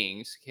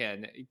beings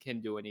can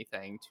do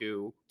anything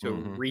to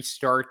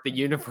restart the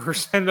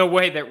universe in the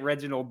way that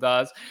Reginald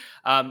does,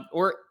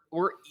 or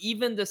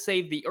even to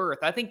save the Earth.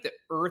 I think the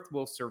Earth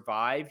will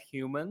survive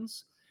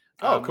humans.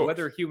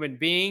 Whether human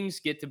beings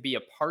get to be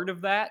a part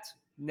of that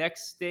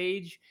next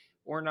stage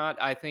or not,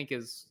 I think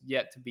is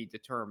yet to be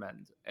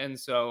determined. And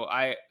so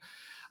I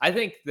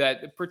think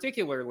that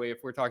particularly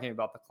if we're talking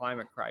about the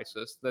climate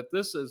crisis, that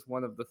this is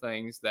one of the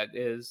things that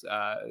is,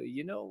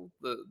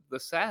 the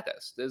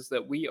saddest, is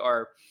that we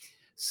are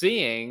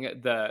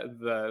seeing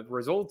the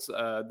results,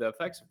 the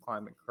effects of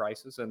climate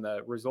crisis and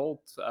the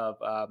results of,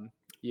 of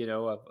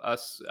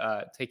us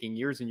taking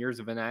years and years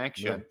of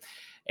inaction.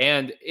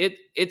 And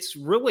it's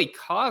really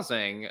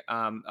causing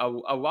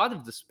a lot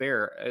of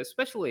despair,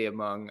 especially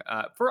among,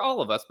 for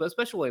all of us, but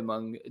especially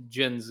among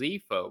Gen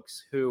Z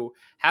folks who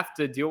have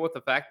to deal with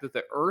the fact that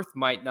the Earth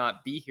might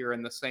not be here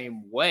in the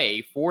same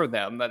way for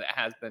them that it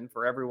has been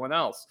for everyone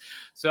else.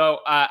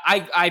 So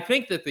I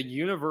think that the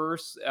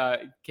universe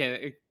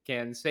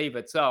can save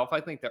itself.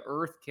 I think the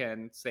Earth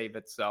can save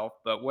itself,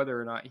 but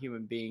whether or not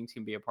human beings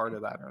can be a part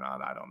of that or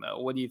not, I don't know.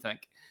 What do you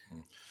think?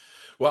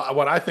 Well,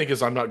 what I think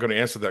is I'm not going to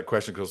answer that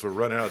question because we're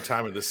running out of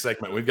time in this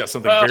segment. We've got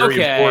something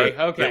very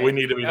important that we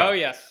need to be done. Oh,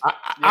 yes.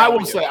 I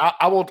will say,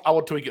 I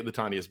will tweak it the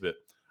tiniest bit.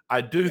 I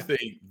do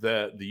think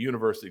that the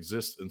universe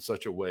exists in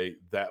such a way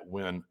that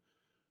when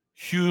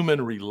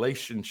human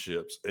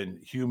relationships and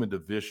human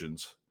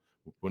divisions,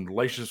 when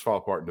relationships fall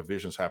apart and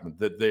divisions happen,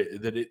 that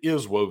it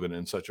is woven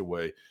in such a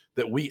way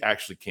that we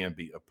actually can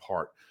be a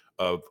part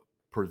of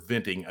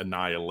preventing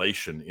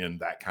annihilation in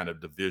that kind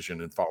of division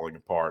and falling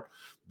apart.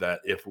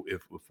 That if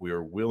we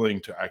are willing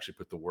to actually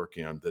put the work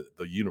in, that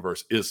the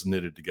universe is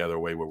knitted together a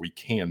way where we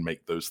can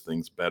make those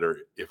things better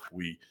if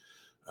we,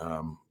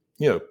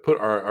 put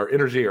our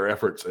energy, our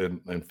efforts,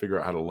 and figure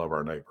out how to love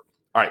our neighbor.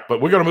 All right,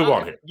 but we're going to move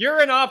on here. You're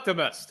an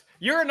optimist.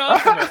 You're an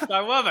optimist. I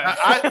love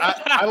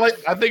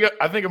it.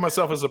 I think of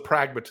myself as a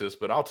pragmatist,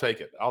 but I'll take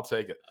it.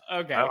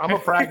 Okay. I'm a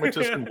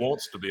pragmatist who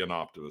wants to be an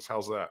optimist.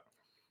 How's that?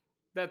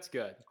 That's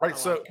good. All right,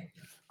 so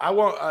I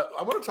want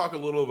to talk a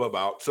little bit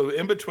about, so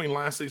in between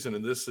last season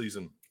and this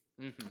season,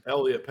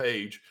 Elliot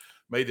Page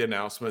made the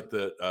announcement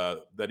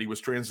that he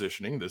was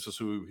transitioning. This is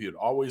who he had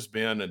always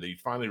been, and he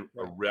finally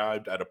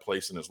arrived at a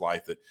place in his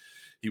life that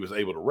he was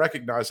able to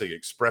recognize, he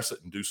express it,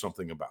 and do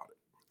something about it.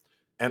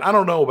 And I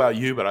don't know about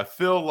you, but I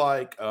feel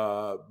like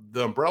the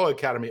Umbrella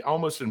Academy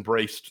almost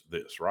embraced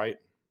this, right?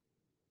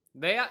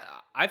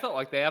 I felt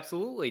like they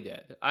absolutely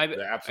did. They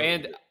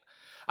absolutely did.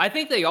 I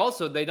think they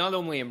not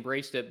only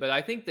embraced it, but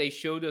I think they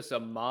showed us a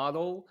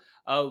model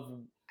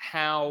of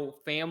how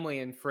family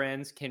and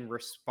friends can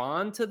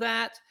respond to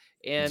that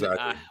in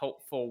a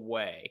helpful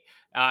way.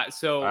 I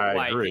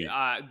agree.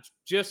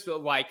 Just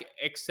like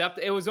accept,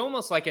 it was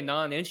almost like a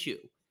non-issue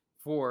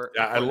for.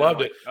 Yeah, I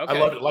loved it. Okay. I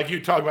loved it. Like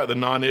you talk about the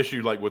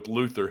non-issue, like with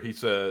Luther, he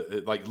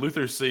said, like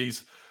Luther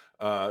sees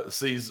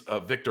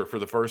Victor for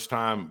the first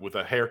time with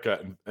a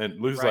haircut, and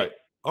Luther's like,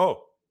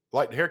 oh,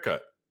 like the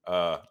haircut.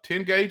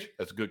 10 gauge,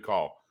 that's a good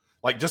call.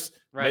 Like just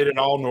made it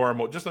all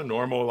normal, just a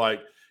normal, like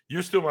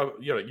you're still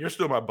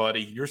my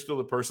buddy, you're still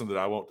the person that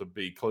I want to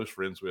be close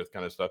friends with,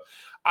 kind of stuff.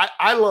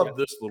 I love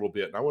this little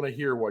bit, and I want to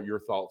hear what your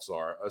thoughts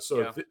are.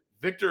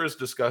 Victor is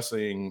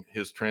discussing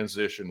his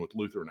transition with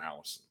Luther and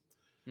Allison,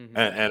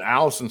 and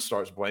Allison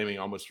starts blaming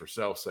almost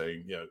herself,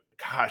 saying, God,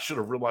 I should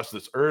have realized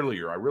this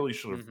earlier. I really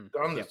should have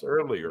done this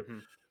earlier.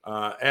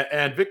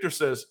 And Victor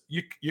says,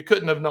 you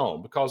couldn't have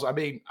known, because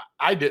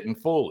I didn't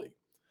fully.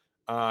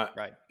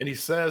 And he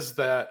says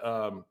that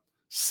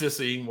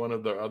Sissy, one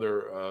of the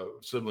other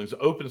siblings,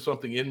 opened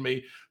something in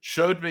me,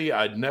 showed me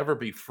I'd never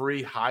be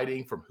free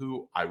hiding from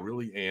who I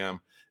really am.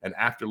 And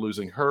after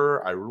losing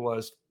her, I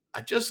realized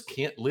I just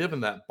can't live in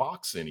that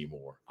box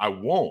anymore. I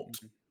won't.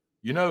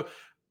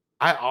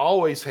 I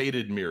always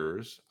hated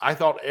mirrors. I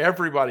thought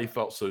everybody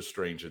felt so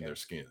strange in their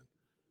skin.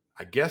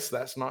 I guess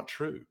that's not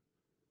true.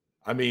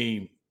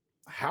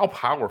 How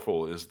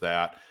powerful is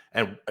that?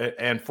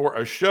 And for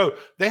a show,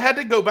 they had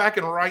to go back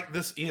and write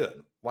this in,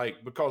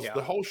 because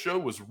the whole show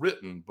was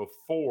written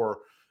before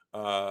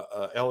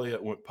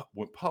Elliot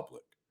went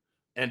public,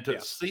 and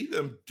to see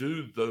them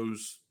do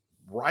those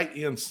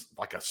write-ins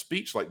like a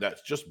speech like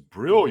that's just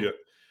brilliant.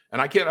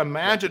 And I can't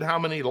imagine how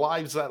many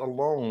lives that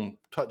alone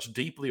touched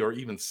deeply or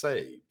even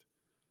saved.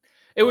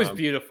 It was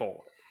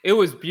beautiful. It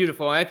was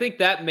beautiful. And I think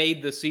that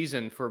made the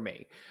season for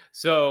me.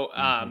 So,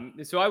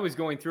 so I was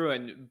going through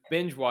and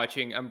binge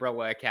watching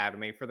Umbrella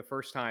Academy for the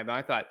first time. And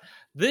I thought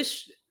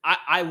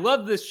I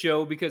love this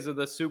show because of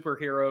the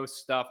superhero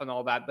stuff and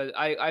all that. But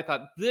I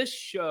thought this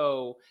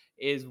show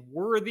is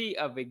worthy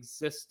of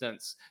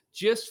existence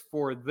just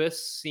for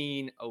this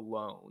scene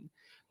alone.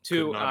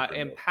 To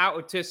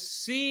empower, to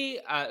see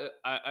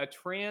a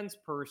trans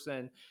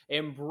person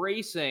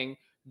embracing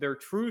their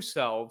true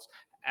selves,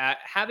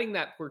 having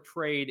that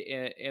portrayed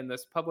in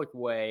this public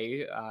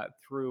way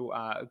through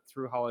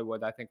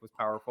Hollywood, I think was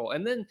powerful.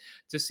 And then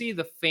to see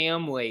the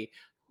family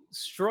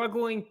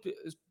struggling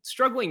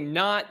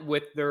not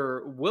with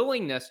their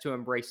willingness to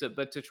embrace it,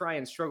 but to try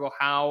and struggle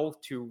how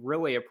to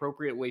really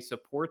appropriately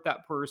support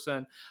that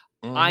person,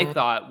 I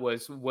thought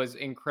was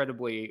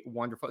incredibly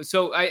wonderful.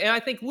 So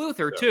I think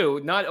Luther too,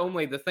 not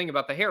only the thing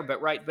about the hair,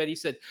 but he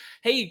said,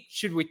 hey,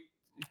 should we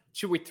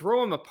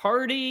throw him a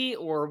party,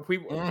 or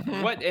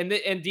what?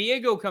 And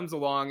Diego comes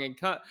along and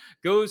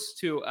goes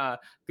to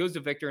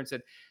Victor and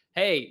said,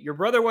 hey, your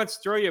brother wants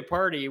to throw you a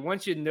party. He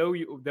wants you to know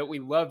that we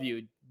love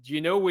you. Do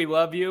you know we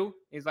love you?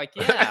 He's like,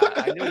 yeah,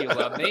 I know you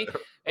love me.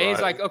 And he's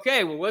like,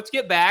 okay, well, let's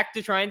get back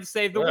to trying to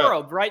save the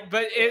world, right?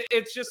 But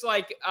it's just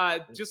like,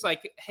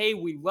 hey,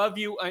 we love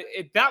you.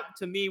 That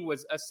to me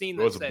was a scene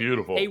that said,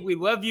 beautiful. Hey, we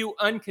love you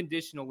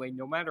unconditionally,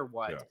 no matter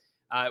what.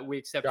 We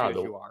accept you as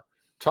you are.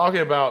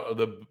 talking about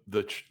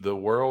the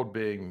world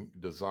being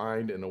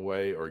designed in a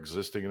way or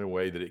existing in a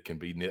way that it can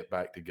be knit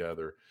back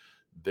together.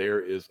 There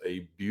is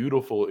a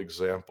beautiful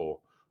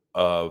example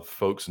of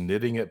folks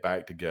knitting it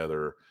back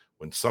together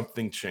when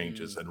something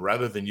changes, and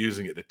rather than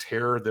using it to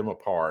tear them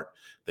apart,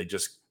 they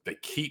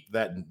keep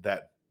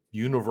that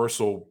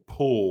universal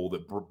pull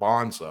that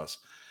bonds us.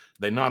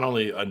 They not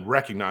only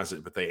recognize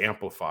it, but they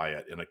amplify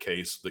it in a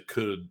case that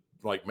could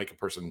like make a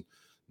person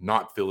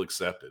not feel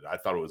accepted. I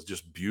thought it was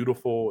just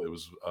beautiful. It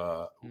was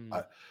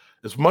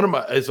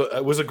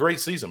it was a great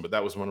season, but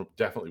that was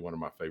definitely one of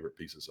my favorite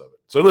pieces of it.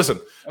 So listen,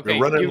 okay,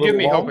 we're running you a little give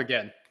me long. Hope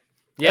again.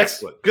 Yes.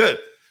 Excellent, good.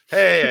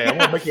 Hey, I'm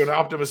gonna make you an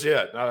optimist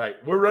yet. All right,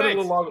 we're running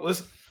a little long.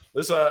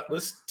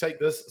 Let's take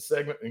this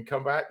segment and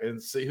come back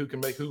and see who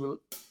can make who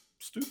look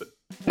stupid.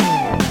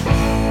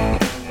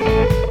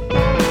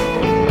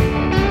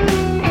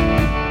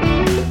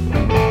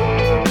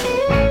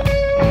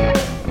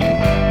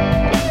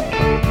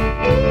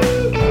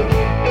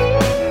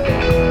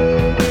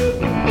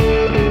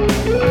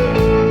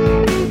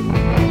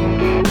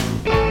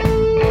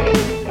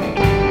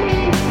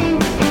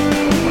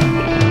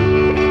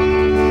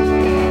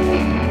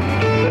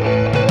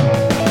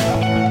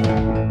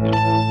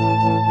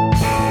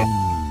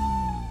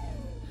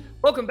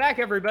 Welcome back,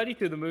 everybody,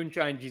 to the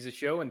Moonshine Jesus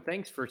Show, and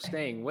thanks for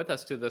staying with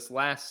us to this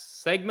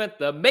last segment,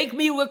 the Make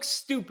Me Look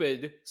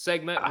Stupid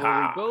segment,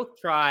 where we both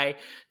try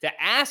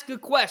to ask a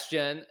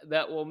question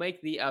that will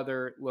make the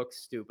other look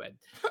stupid.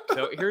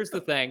 So here's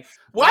the thing.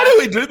 Why do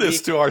we do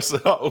this to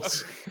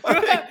ourselves?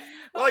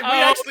 Like we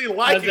actually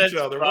like each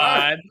other.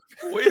 Why?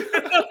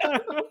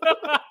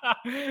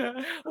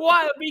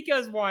 Why?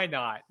 Because why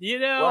not? You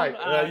know,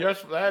 right?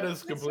 Yes, that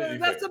is completely.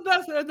 That's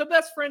fair. The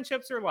best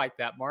friendships are like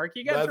that, Mark.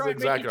 You got to try and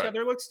make each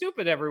other look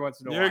stupid every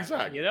once in a while.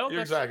 Exactly. You know,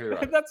 you're exactly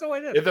right. That's all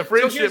it is. If the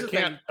friendship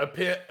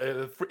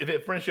if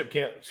the friendship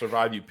can't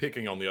survive you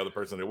picking on the other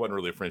person, it wasn't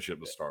really a friendship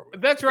to start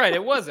with. That's right.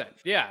 It wasn't.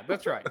 Yeah,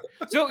 that's right.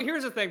 So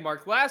here's the thing,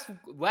 Mark.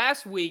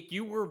 Last week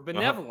you were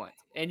benevolent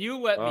and you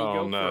let me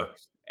go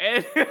first.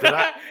 And,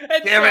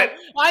 Damn it!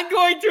 I'm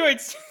going to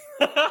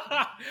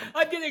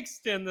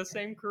extend the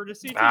same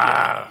courtesy to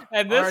you.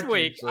 And this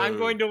week, I'm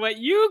going to let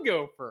you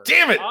go first.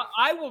 Damn it!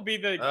 I will be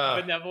the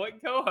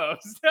benevolent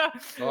co-host.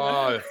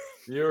 Oh,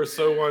 you're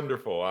so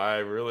wonderful. I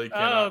really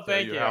cannot tell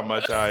you how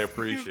much I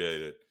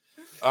appreciate it.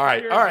 All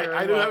right.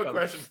 I do have a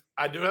question.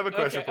 I do have a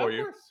question for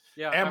you.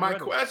 Yeah, and my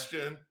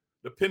question,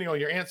 depending on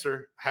your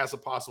answer, has a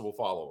possible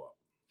follow-up.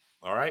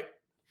 All right?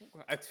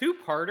 A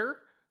two-parter?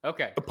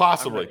 Okay.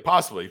 Possibly.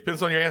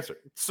 Depends on your answer.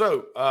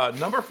 So,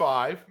 number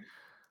 5,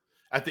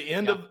 at the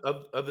end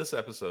of this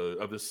episode,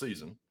 of this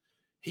season,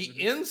 he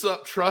ends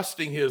up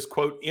trusting his,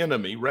 quote,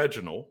 enemy,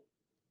 Reginald,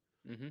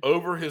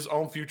 over his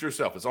own future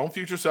self. His own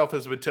future self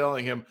has been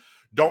telling him,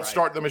 don't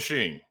start the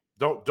machine.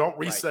 Don't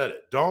reset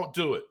it. Don't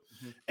do it.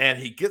 And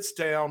he gets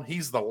down.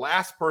 He's the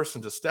last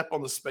person to step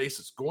on the space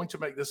that's going to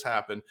make this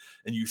happen.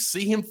 And you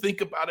see him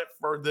think about it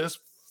for this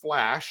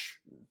flash.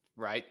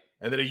 Right.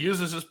 And then he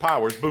uses his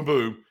powers, boom,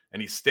 boom,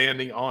 and he's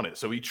standing on it.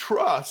 So he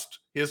trusts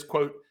his,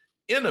 quote,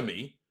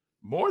 enemy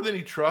more than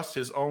he trusts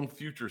his own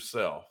future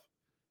self.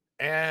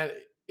 And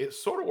it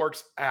sort of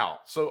works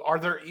out. So are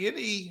there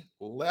any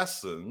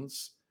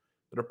lessons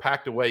that are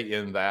packed away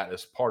in that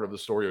as part of the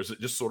story, or is it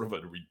just sort of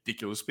a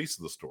ridiculous piece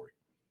of the story?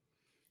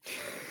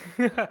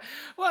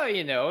 Well,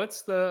 you know,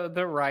 it's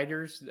the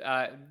writers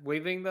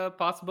leaving the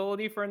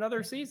possibility for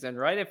another season,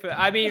 right?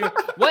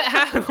 What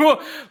happens?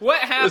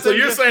 So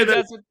you're saying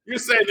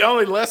the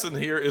only lesson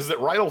here is that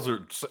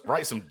writers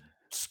write some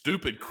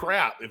stupid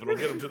crap if it'll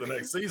get them to the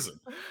next season.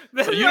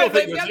 So you don't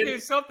think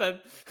there's something.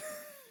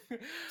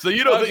 So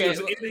you don't think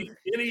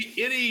there's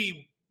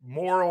any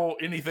moral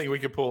anything we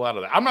can pull out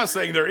of that? I'm not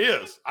saying there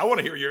is. I want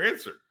to hear your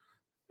answer.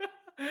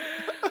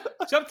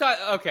 Sometimes,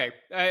 okay.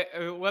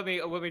 Let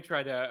me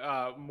try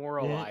to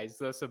moralize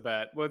this a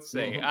bit. Let's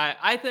see.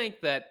 I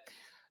think that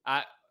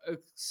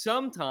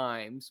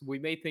sometimes we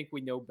may think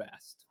we know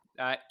best,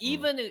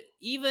 even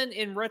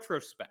in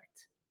retrospect.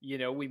 You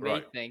know, we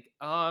may think,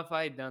 oh, if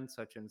I had done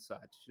such and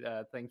such,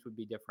 things would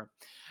be different.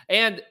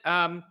 And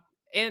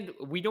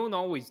we don't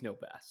always know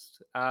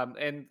best.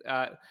 And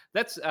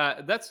that's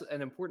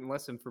an important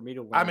lesson for me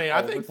to learn. I mean,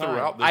 I think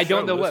throughout the show, I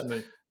don't know what.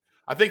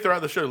 I think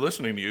throughout the show,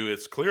 listening to you,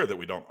 it's clear that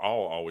we don't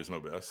all always know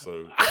best.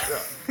 So,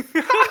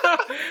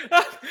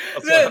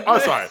 yeah. I'm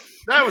sorry.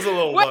 That was a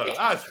little low.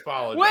 I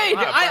apologize. Wait,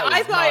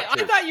 I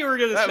thought you were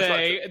going to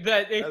say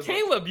that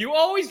Caleb, you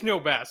always know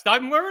best.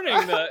 I'm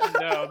learning that.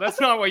 No, that's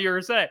not what you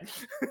were saying.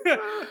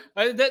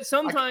 That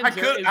sometimes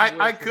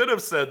I could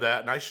have said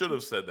that, and I should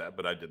have said that,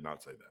 but I did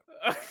not say that.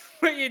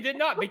 But you did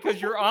not,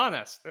 because you're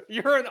honest.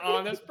 You're an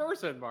honest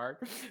person,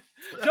 Mark.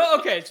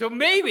 So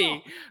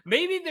maybe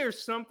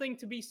there's something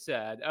to be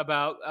said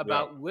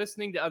about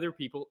listening to other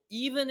people,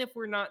 even if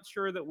we're not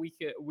sure that we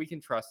can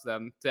trust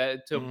them,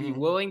 to be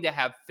willing to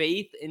have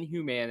faith in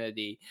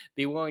humanity,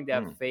 be willing to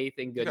have faith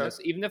in goodness,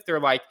 even if they're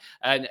like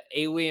an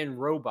alien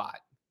robot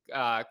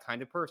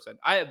kind of person.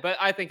 But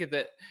I think at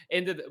the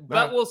end of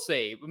but we'll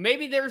see.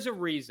 Maybe there's a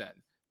reason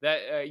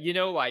That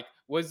like,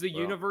 was the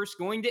universe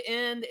going to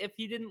end if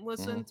he didn't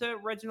listen to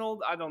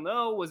Reginald? I don't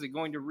know. Was it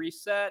going to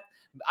reset?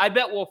 I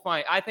bet we'll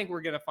find. I think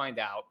we're going to find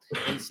out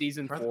in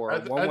season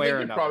 4, one way or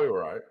another. You're probably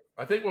right.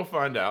 I think we'll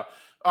find out.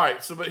 All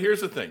right. So, but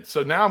here's the thing.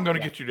 So now I'm going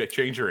to get you to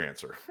change your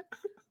answer.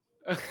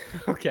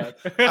 Okay.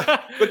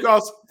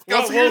 because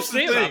we'll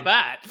see about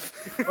that.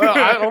 Well,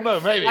 I don't know.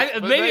 Maybe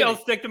maybe I'll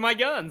stick to my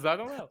guns. I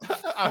don't know.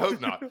 I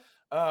hope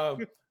not.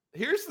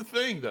 Here's the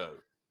thing, though.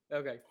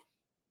 Okay.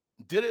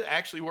 Did it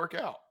actually work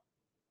out?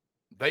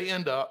 They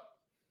end up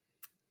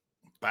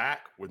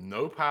back with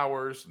no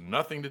powers,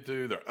 nothing to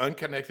do. They're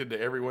unconnected to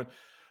everyone.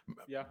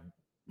 Yeah.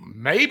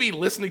 Maybe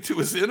listening to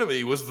his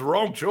enemy was the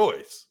wrong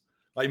choice.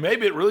 Like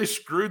maybe it really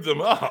screwed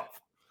them up.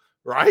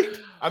 Right?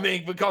 I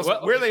mean, because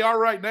where they are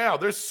right now,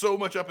 there's so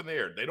much up in the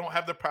air. They don't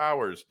have the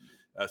powers.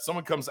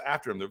 Someone comes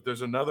after them.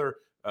 There's another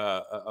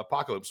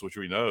apocalypse, which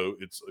we know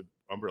it's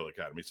Umbrella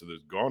Academy, so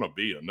there's going to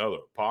be another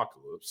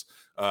apocalypse.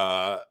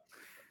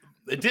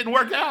 It didn't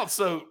work out,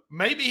 so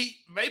maybe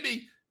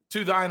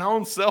to thine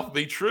own self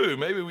be true.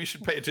 Maybe we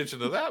should pay attention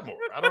to that more.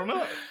 I don't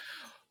know.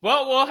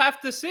 Well, we'll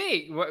have to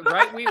see,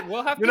 right?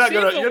 We'll have to see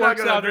if it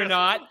works out or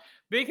not.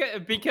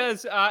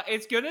 Because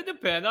it's going to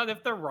depend on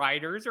if the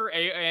writers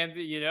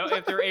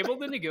if they're able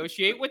to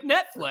negotiate with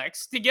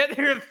Netflix to get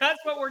there. That's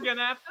what we're going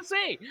to have to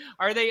see.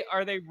 Are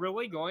they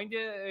really going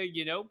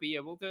to be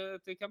able to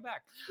come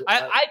back?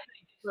 I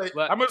think.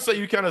 I'm going to say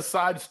you kind of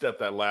sidestepped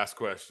that last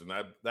question.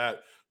 That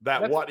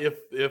what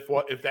if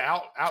the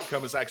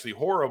outcome is actually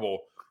horrible,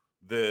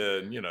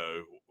 then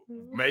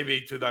maybe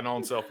to thine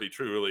own self be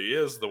true really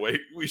is the way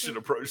we should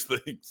approach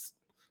things.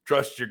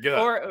 Trust your gut.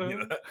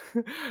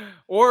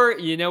 Or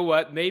you know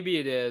what? Maybe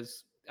it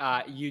is.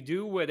 You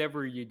do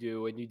whatever you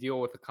do, and you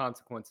deal with the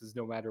consequences,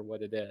 no matter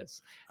what it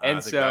is. And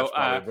I think that's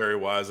probably a very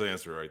wise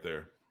answer right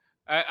there.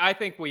 I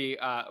think we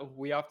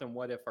often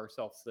what if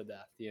ourselves to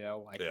death.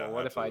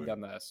 What if I had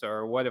done this,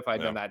 or what if I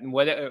had done that?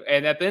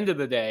 And at the end of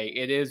the day,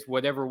 it is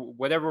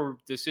whatever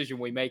decision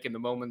we make in the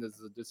moment is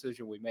the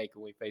decision we make,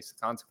 and we face the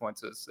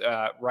consequences,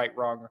 right,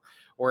 wrong,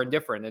 or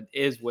indifferent. It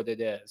is what it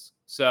is.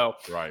 So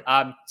right.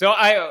 So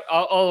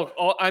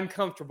I'm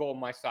comfortable in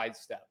my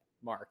sidestep,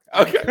 Mark.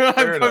 Okay,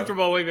 I'm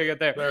comfortable leaving it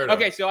there.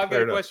 Okay, so I've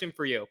got a question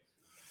for you.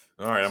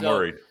 All right, I'm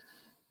worried.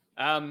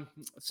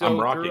 So I'm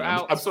rocking.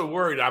 I'm so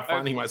worried. I'm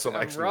finding myself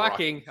actually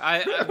rocking.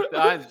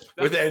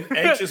 With an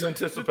anxious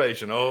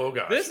anticipation. Oh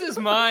gosh. This is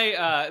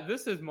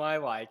my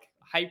like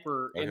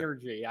hyper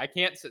energy. I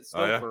can't sit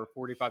still for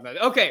 45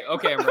 minutes. Okay,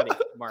 I'm ready,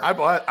 Mark. I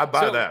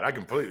buy that. I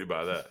completely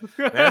buy that.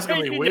 Man, that's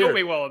gonna be weird. You know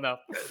me well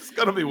enough. It's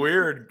gonna be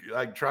weird,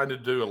 like trying to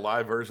do a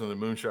live version of the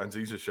Moonshine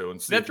Ziza show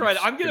and see. That's right.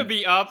 I'm gonna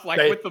be up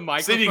with the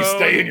microphone, see if you can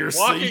stay in your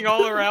walking seat.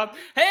 all around.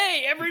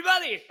 Hey,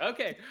 everybody.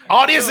 Okay.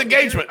 Audience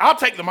engagement. I'll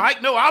take the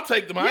mic. No, I'll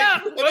take the mic. Yeah.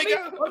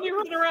 Let me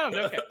run around.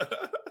 Okay.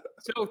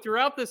 So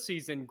throughout the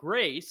season,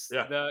 Grace,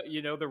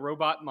 the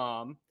robot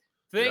mom,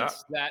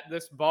 thinks that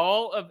this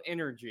ball of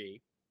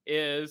energy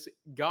is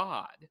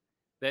God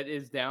that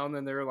is down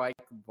in their like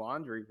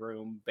laundry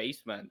room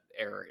basement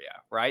area,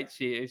 right?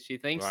 She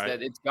thinks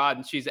that it's God,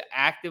 and she's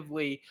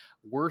actively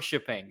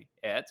worshiping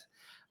it.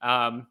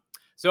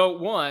 So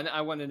one,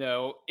 I want to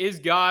know, is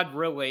God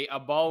really a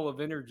ball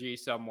of energy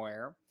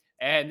somewhere?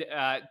 And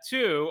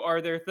two,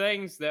 are there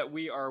things that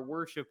we are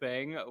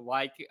worshiping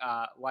like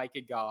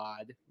a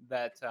God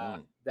that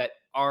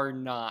are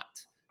not,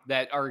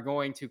 that are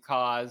going to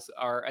cause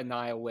our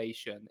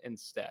annihilation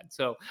instead?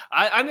 So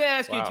I'm going to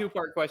ask you a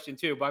two-part question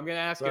too, but I'm going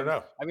to ask I'm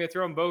going to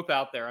throw them both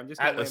out there. I'm just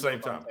at the same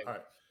time. All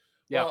right.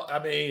 Yeah. Well, I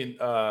mean,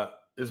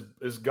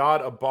 is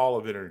God a ball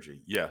of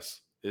energy? Yes.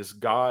 Is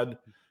God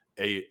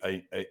a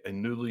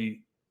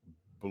newly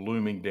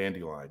blooming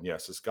dandelion?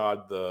 Yes. Is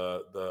God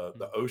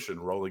the ocean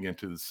rolling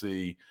into the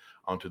sea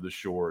onto the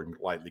shore and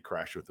lightly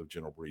crash with a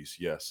gentle breeze?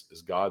 Yes.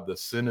 Is God the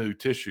sinew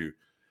tissue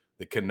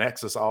that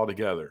connects us all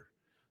together,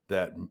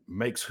 that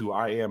makes who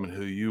I am and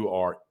who you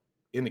are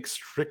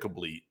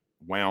inextricably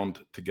wound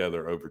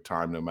together over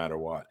time, no matter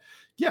what?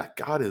 Yeah,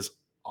 God is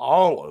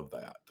all of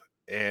that.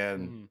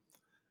 And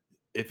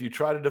if you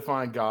try to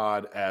define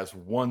God as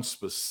one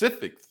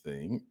specific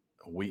thing,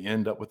 we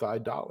end up with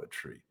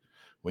idolatry.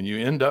 When you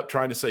end up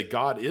trying to say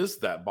God is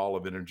that ball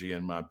of energy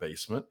in my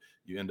basement,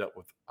 you end up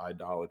with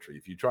idolatry.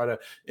 If you try to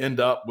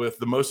end up with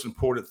the most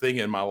important thing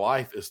in my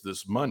life is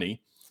this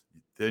money,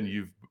 then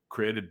you've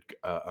created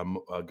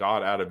a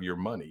God out of your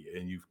money,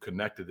 and you've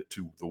connected it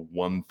to the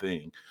one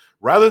thing,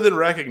 rather than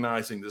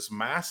recognizing this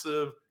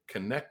massive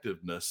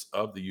connectiveness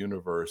of the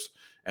universe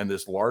and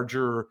this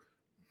larger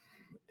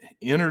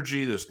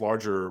energy, this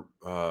larger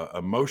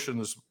emotion,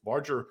 this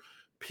larger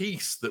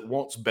peace that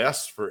wants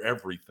best for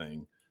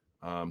everything.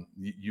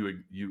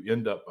 You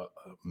end up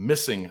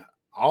missing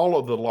all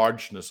of the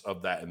largeness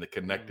of that and the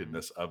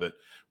connectedness of it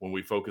when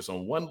we focus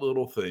on one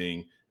little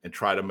thing and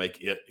try to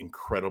make it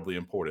incredibly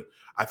important.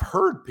 I've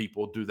heard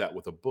people do that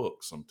with a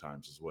book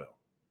sometimes as well.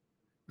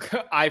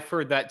 I've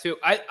heard that too.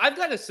 I've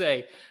got to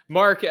say,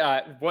 Mark,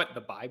 what, the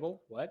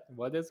Bible?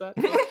 What is that?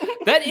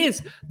 That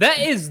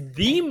is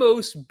the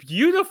most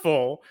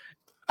beautiful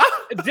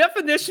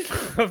definition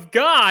of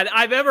God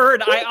I've ever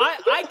heard.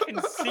 I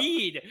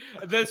concede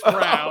this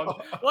round.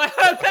 Like,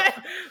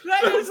 that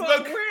is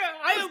like weird.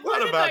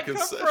 Where did that come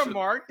from,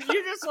 Mark?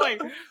 You just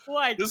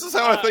like this is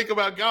how I think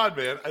about God,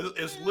 man.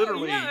 It's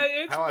literally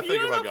how I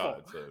think about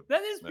God. So.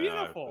 That is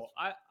beautiful.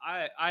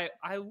 I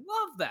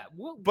love that.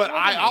 But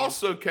I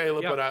also,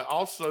 Caleb, but I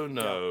also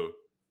know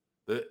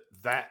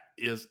that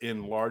is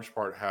in large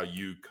part how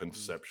you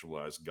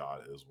conceptualize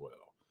God as well.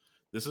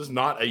 This is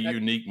not a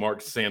unique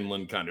Mark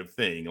Sandlin kind of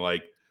thing.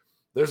 Like,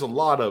 there's a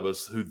lot of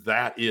us who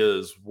that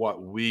is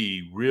what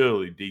we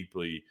really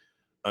deeply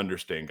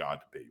understand God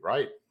to be,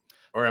 right?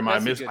 Or am I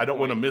don't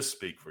want to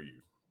misspeak for you.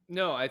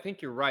 No, I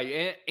think you're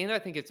right. And I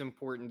think it's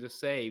important to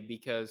say,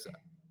 because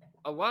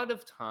a lot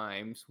of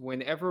times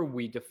whenever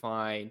we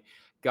define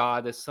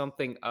God as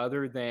something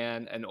other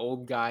than an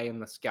old guy in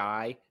the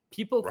sky,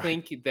 people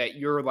think that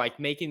you're like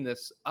making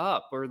this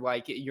up, or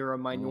like you're a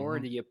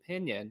minority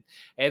opinion.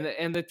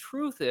 And the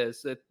truth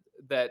is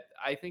that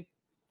I think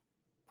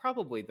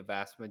probably the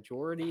vast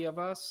majority of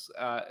us,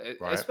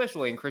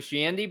 especially in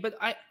Christianity, but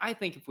I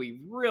think if we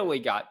really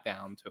got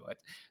down to it,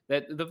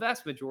 that the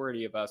vast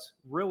majority of us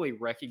really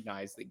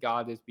recognize that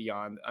God is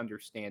beyond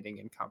understanding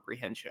and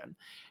comprehension.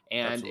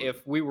 And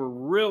if we were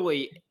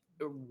really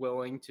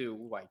willing to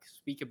like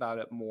speak about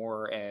it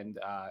more and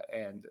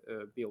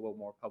be a little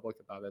more public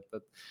about it,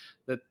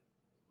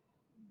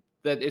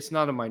 that it's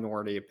not a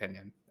minority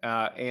opinion,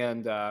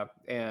 and I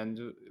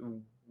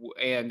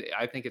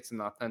think it's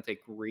an authentic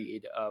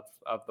read of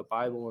the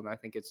Bible, and I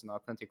think it's an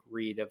authentic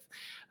read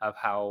of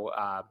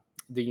how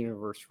the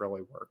universe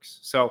really works.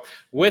 So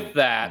with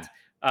that,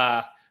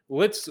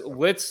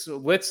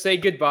 let's say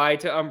goodbye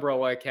to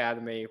Umbrella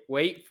Academy.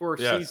 Wait for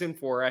season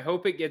 4. I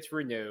hope it gets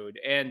renewed,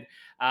 and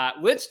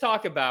let's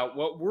talk about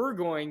what we're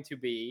going to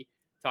be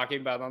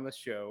talking about on the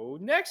show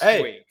next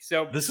week.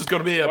 So this is going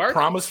to be a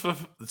promise.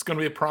 It's going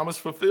to be a promise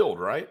fulfilled,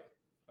 right?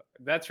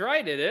 That's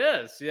right. It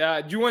is.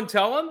 Yeah. Do you want to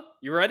tell them?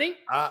 You ready?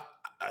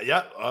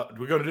 Yeah.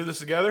 We're going to do this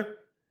together.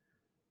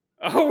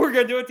 Oh, we're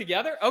going to do it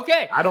together.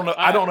 Okay. I don't know.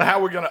 I don't know how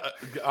we're going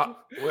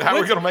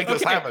to make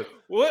this happen.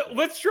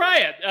 Let's try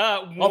it.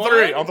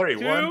 On three.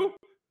 1,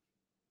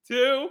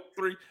 2,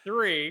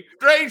 3.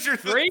 Stranger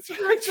Things.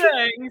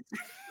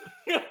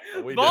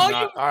 We did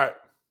not. All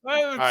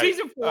right.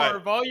 Season 4,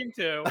 Volume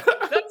 2.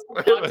 That's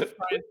what I'm just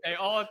trying to say.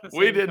 All at the same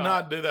time. We did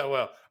not do that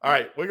well. All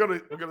right. We're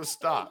gonna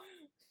stop.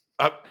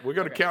 We're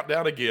going to count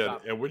down again,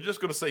 and we're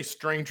just going to say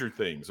Stranger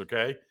Things,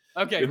 okay?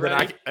 Okay,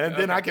 and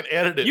then I can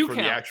edit it for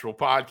the actual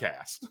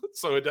podcast,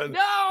 so it doesn't.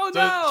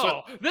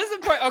 No. This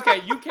is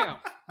okay. You count.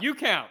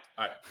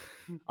 All right,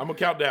 I'm gonna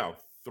count down.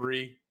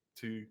 3,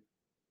 2.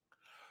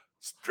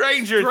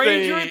 Stranger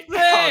Things. Oh,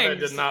 that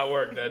did not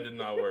work.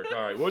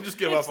 All right, we'll just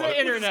give up on it. It's the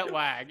internet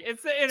lag.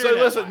 So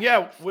listen,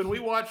 when we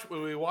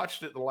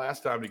watched it the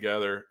last time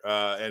together,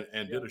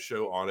 and did a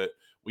show on it.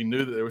 We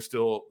knew that there was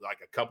still like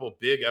a couple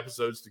big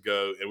episodes to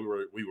go, and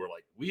we were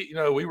like,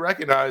 we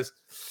recognize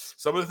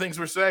some of the things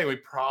we're saying. We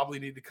probably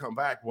need to come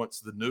back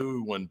once the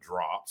new one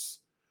drops.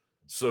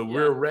 So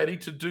we're ready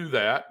to do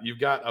that.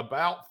 You've got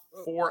about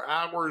 4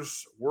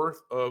 hours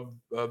worth of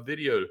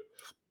video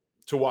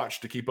to watch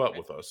to keep up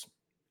with us.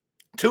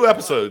 2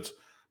 episodes,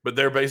 but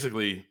they're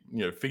basically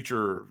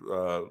feature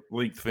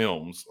length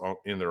films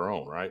in their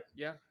own, right?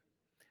 Yeah,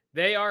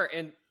 they are.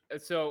 And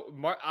so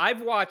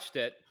I've watched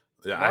it.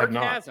 Yeah, Mark I have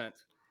not. Hasn't.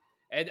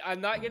 And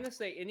I'm not going to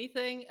say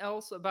anything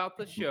else about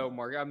the show,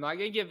 Mark. I'm not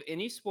going to give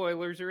any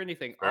spoilers or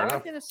anything. All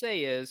I'm going to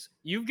say is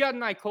you've got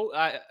an I Told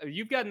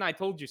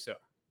You So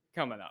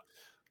coming up.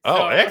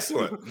 Oh,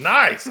 excellent.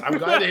 Nice. I'm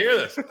glad to hear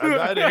this.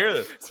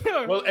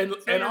 Well,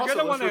 and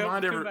also let's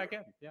remind everyone.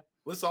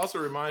 Let's also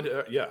remind,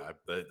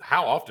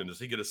 how often does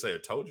he get to say I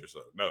told you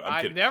so? No,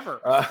 I'm kidding. Never.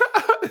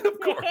 Of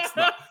course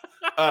not.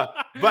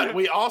 But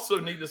we also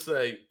need to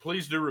say,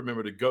 please do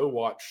remember to go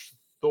watch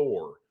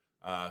Thor.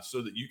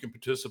 So that you can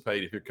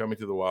participate if you're coming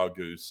to the Wild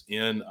Goose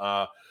in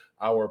our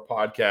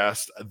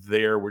podcast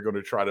there. We're going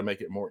to try to make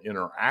it more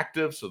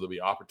interactive, so there'll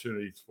be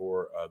opportunities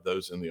for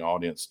those in the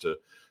audience to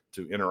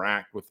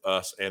interact with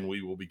us, and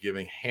we will be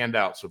giving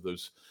handouts of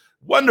those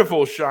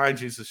wonderful Shine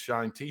Jesus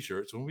Shine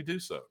t-shirts when we do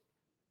so.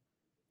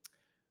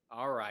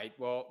 All right.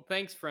 Well,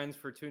 thanks, friends,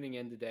 for tuning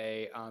in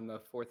today on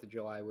the 4th of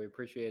July. We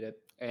appreciate it,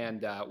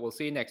 and we'll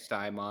see you next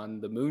time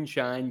on the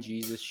Moonshine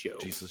Jesus Show.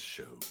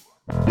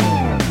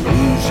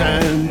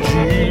 Moonshine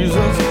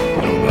Jesus,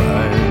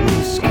 nobody in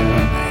the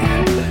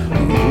sky.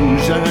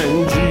 Moonshine